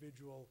are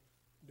individual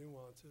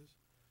nuances.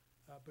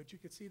 But you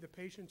could see the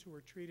patients who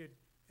were treated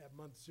at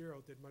month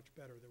 0 did much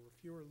better. There were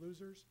fewer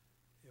losers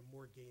and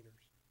more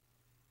gainers.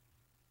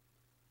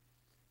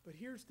 But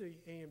here's the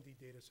AMD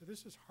data. So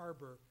this is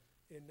Harbor,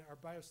 and our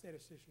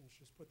biostatisticians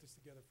just put this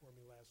together for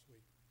me last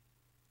week.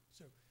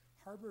 So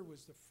Harbor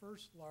was the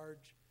first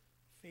large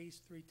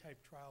phase 3 type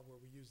trial where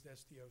we used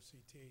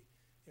SD-OCT,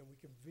 and we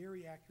can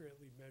very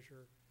accurately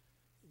measure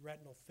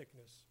retinal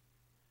thickness.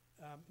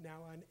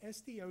 Now on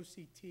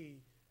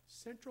SD-OCT,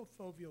 central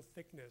foveal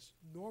thickness,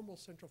 normal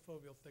central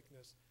foveal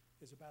thickness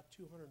is about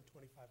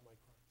 225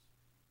 microns.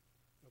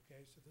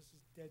 Okay, so this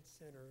is dead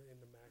center in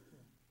the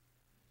macula.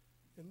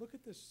 And look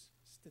at this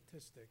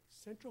statistic.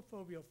 Central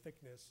foveal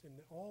thickness, and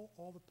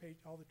all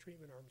the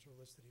treatment arms are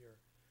listed here,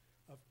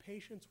 of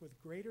patients with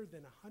greater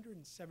than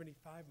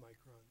 175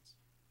 microns,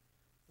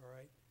 all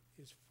right,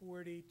 is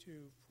 40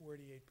 to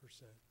 48%.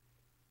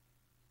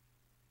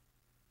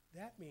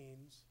 That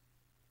means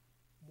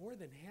more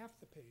than half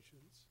the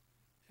patients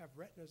have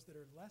retinas that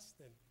are less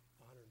than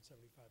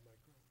 175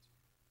 microns.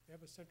 They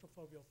have a central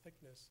foveal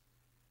thickness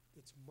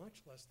that's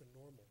much less than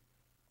normal,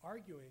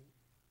 arguing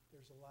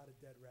there's a lot of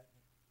dead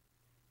retina.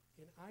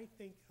 And I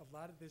think a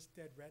lot of this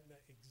dead retina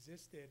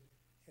existed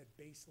at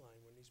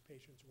baseline when these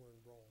patients were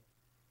enrolled.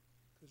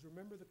 Because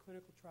remember the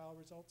clinical trial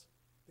results?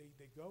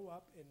 They go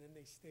up and then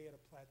they stay at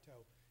a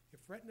plateau.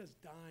 If retina's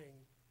dying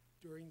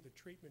during the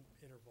treatment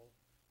interval,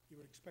 you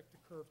would expect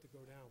the curve to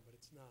go down, but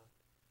it's not.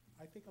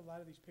 I think a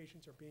lot of these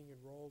patients are being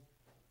enrolled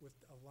with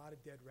a lot of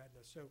dead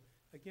retina. So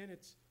again,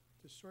 it's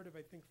to sort of,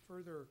 I think,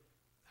 further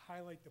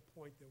highlight the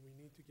point that we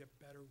need to get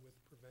better with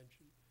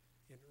prevention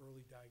and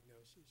early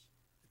diagnosis.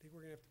 I think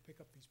we're gonna have to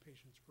pick up these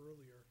patients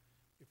earlier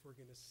if we're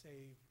gonna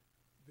save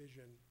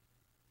vision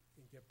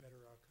and get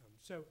better outcomes.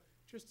 So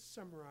just to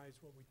summarize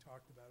what we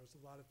talked about, it was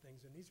a lot of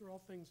things, and these are all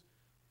things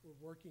we're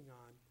working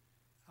on.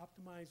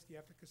 Optimize the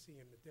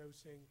efficacy and the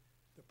dosing,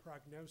 the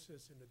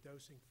prognosis and the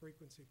dosing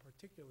frequency,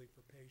 particularly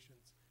for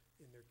patients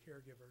and their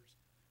caregivers.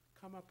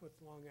 Come up with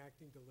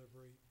long-acting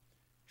delivery,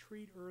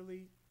 treat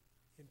early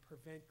and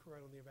prevent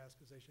choroidal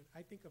neovascularization.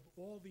 I think of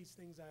all these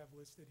things I have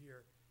listed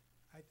here,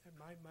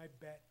 my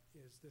bet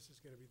is this is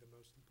going to be the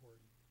most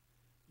important.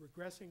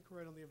 Regressing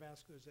choroidal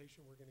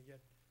neovascularization, we're going to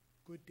get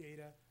good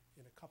data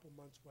in a couple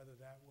months whether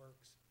that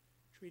works.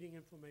 Treating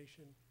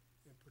inflammation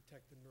and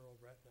protect the neural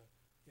retina.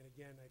 And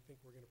again, I think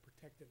we're going to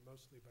protect it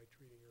mostly by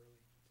treating early.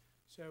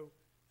 So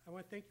I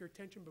want to thank your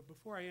attention, but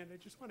before I end,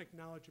 I just want to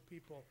acknowledge the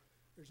people.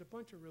 There's a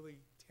bunch of really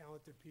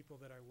talented people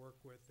that I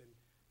work with, and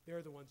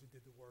they're the ones who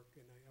did the work,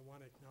 and I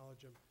want to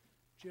acknowledge them.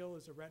 Jill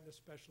is a retina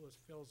specialist,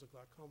 Phil's a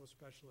glaucoma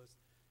specialist.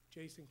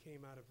 Jason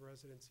came out of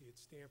residency at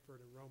Stanford,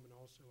 and Roman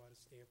also out of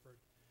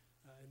Stanford.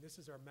 And this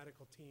is our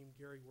medical team.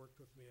 Gary worked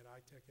with me at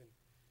iTech and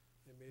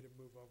made a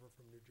move over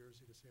from New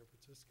Jersey to San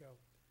Francisco.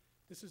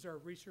 This is our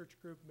research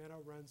group. Menno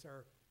runs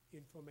our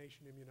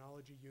inflammation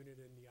immunology unit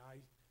in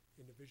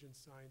the vision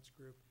science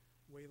group.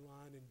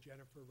 Wei-Lan and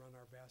Jennifer run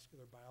our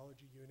vascular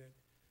biology unit.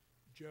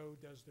 Joe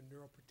does the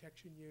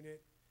neuroprotection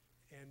unit.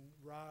 And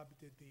Rob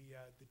did the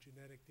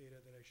genetic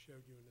data that I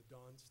showed you in the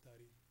DAWN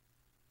study.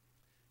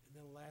 And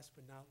then last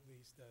but not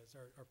least is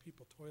our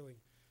people toiling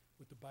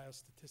with the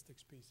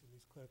biostatistics piece in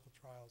these clinical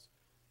trials.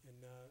 And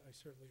I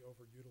certainly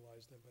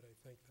overutilize them, but I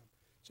thank them.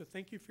 So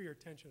thank you for your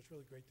attention. It's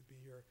really great to be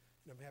here,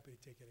 and I'm happy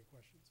to take any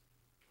questions.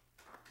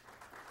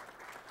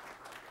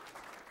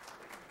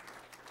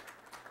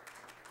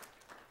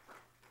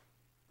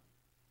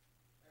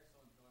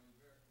 Excellent, Tony.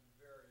 Very,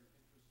 very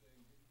interesting.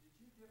 Did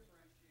you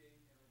differentiate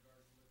in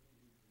regards to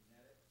looking at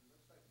genetics? It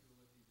looks like you were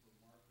looking for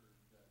markers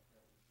that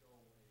would show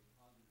a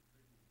positive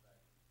treatment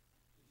effect.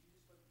 Did you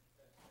just look at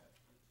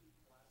the two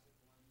classic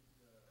ones,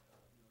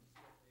 CFH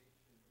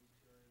and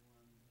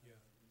HCRA1, Yeah.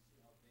 and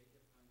see how they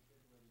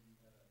differentiated, whether you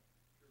had a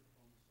pure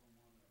chromosome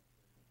 1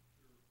 or a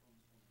pure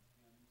chromosome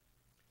 10?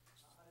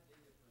 How did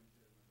they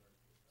differentiate in regards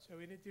to this? So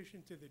in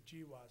addition to the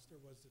GWAS, there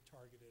was the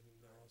targeted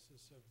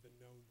analysis of the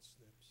known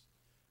SNPs.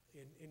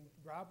 And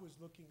Rob was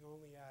looking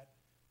only at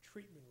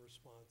treatment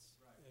response.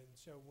 Right. And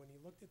so when he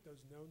looked at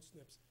those known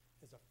SNPs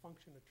as a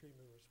function of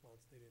treatment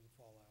response, they didn't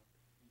fall out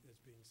as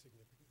being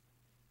significant.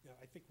 Now,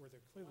 I think where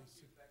they're clearly,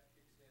 Once the effect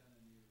kicks in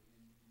and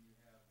you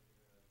have,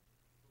 for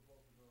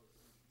both of those,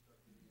 once you start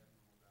getting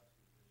abnormal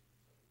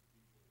vascularization, so it's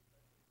equally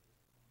effective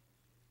for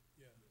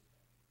yeah. this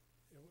guy.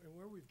 And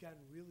where we've gotten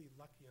really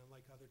lucky,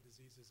 unlike other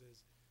diseases,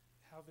 is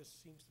how this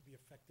seems to be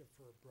effective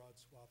for a broad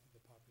swath of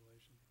the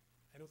population.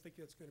 I don't think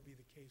that's going to be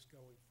the case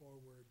going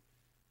forward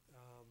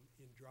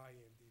in dry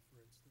AMD,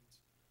 for instance,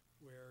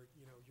 where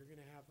you're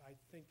going to have, I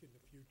think, in the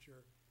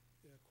future,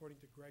 according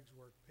to Greg's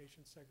work,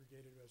 patients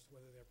segregated as to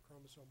whether they have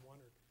chromosome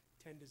 1 or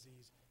 10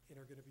 disease and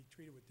are going to be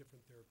treated with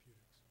different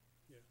therapeutics.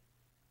 Yeah.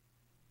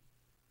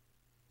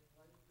 In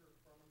light of your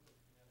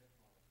pharmacokinetic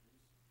models, were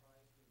you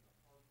surprised in the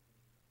Hunger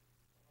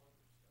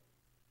study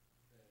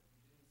that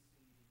you didn't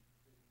see that you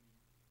had to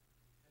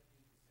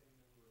use the same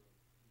number of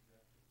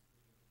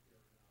injections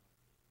within the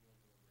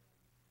PRN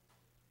with 1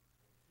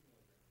 milligram or 2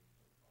 milligram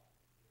and 25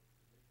 to predict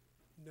it?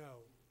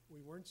 No, we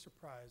weren't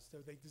surprised.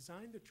 So they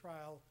designed the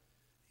trial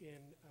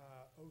in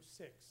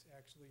 '06,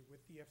 actually,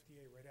 with the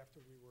FDA right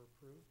after we were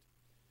approved.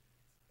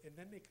 And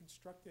then they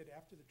constructed,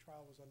 after the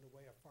trial was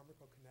underway, a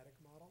pharmacokinetic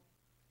model.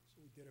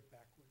 So we did it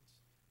backwards.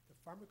 The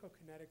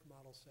pharmacokinetic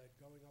model said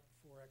going up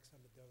 4x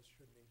on the dose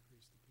shouldn't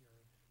increase the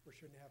PRN, or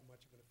shouldn't have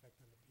much of an effect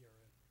on the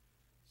PRN.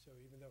 So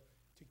even though,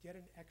 to get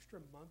an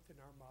extra month in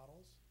our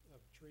models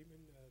of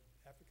treatment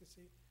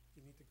efficacy,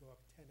 you need to go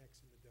up 10x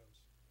in the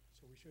dose.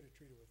 So we should have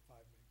treated with 5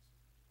 mg.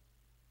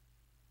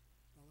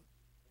 Paula? Thank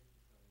you, Tony,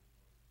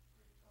 for a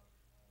great talk.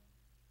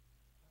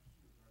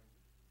 Question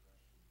regarding the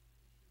progression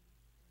issue in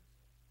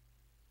cancer.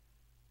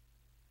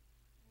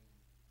 In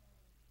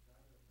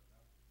diabetic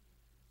retinopathy,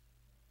 the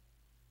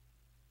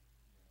vascular load seems to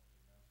progress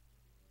quite a little.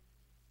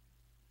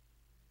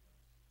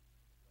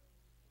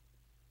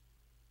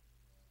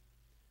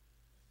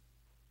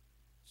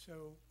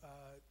 So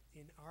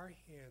in our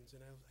hands,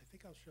 and I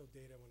think I'll show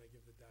data when I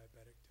give the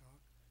diabetic talk,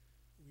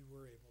 we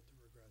were able to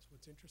regress.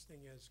 What's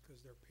interesting is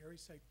because they're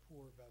pericyte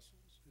poor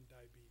vessels in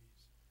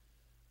diabetes,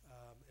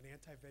 an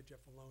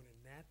anti-VEGF alone in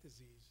that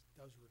disease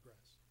does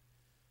regress.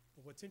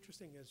 But what's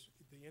interesting is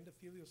the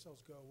endothelial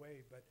cells go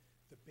away, but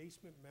the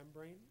basement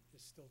membrane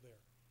is still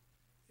there.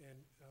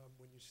 And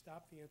when you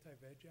stop the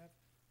anti-VEGF,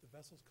 the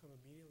vessels come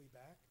immediately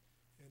back,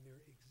 and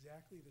they're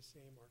exactly the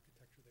same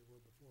architecture they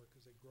were before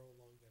because they grow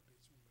along that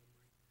basement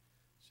membrane.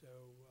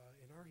 So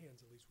in our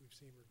hands, at least, we've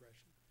seen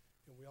regression.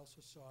 And we also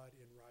saw it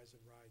in RISE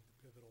and RIDE, the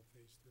pivotal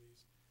phase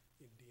 3s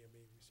in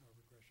DME. We saw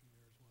regression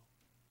there as well.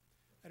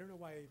 I don't know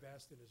why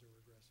Avastin isn't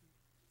regressing.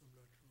 I'm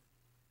not sure.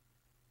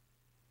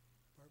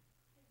 Barb?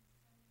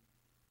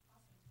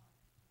 Awesome talk.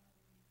 The whole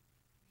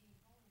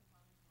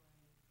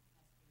inflammatory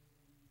cascade and elements are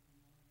very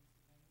interesting.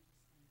 And I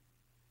was just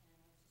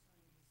wondering, with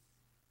inhibiting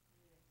VEGF, we can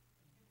alter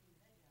inflammatory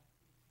markers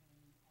and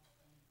be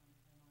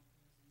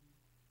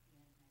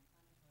anti-inflammatory.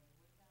 What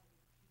about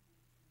with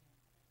PDGF?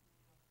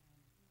 How that come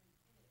up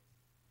and who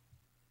inhibits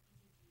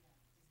PDGF?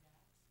 Does that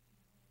inhibit some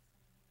of the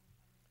inflammatory?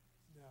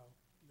 No.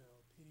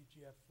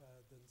 PDGF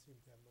doesn't seem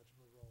to have much of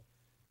a role.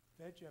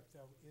 VEGF,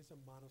 though, is a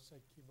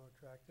monocyte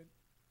chemoattractant,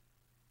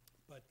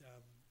 but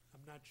I'm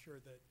not sure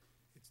that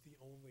it's the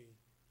only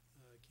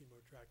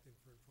chemoattractant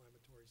for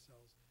inflammatory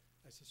cells.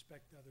 I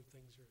suspect other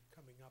things are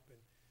coming up,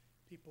 and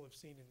people have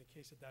seen in the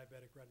case of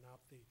diabetic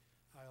retinopathy,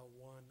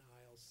 IL-1,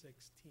 IL-6,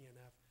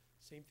 TNF.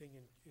 Same thing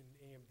in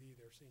AMD,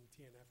 they're seeing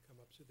TNF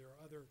come up. So there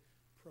are other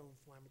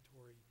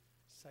pro-inflammatory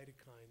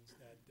cytokines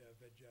that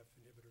VEGF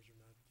inhibitors are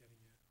not getting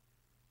at.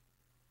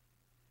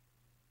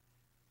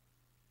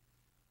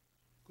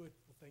 Good,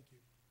 well, thank you.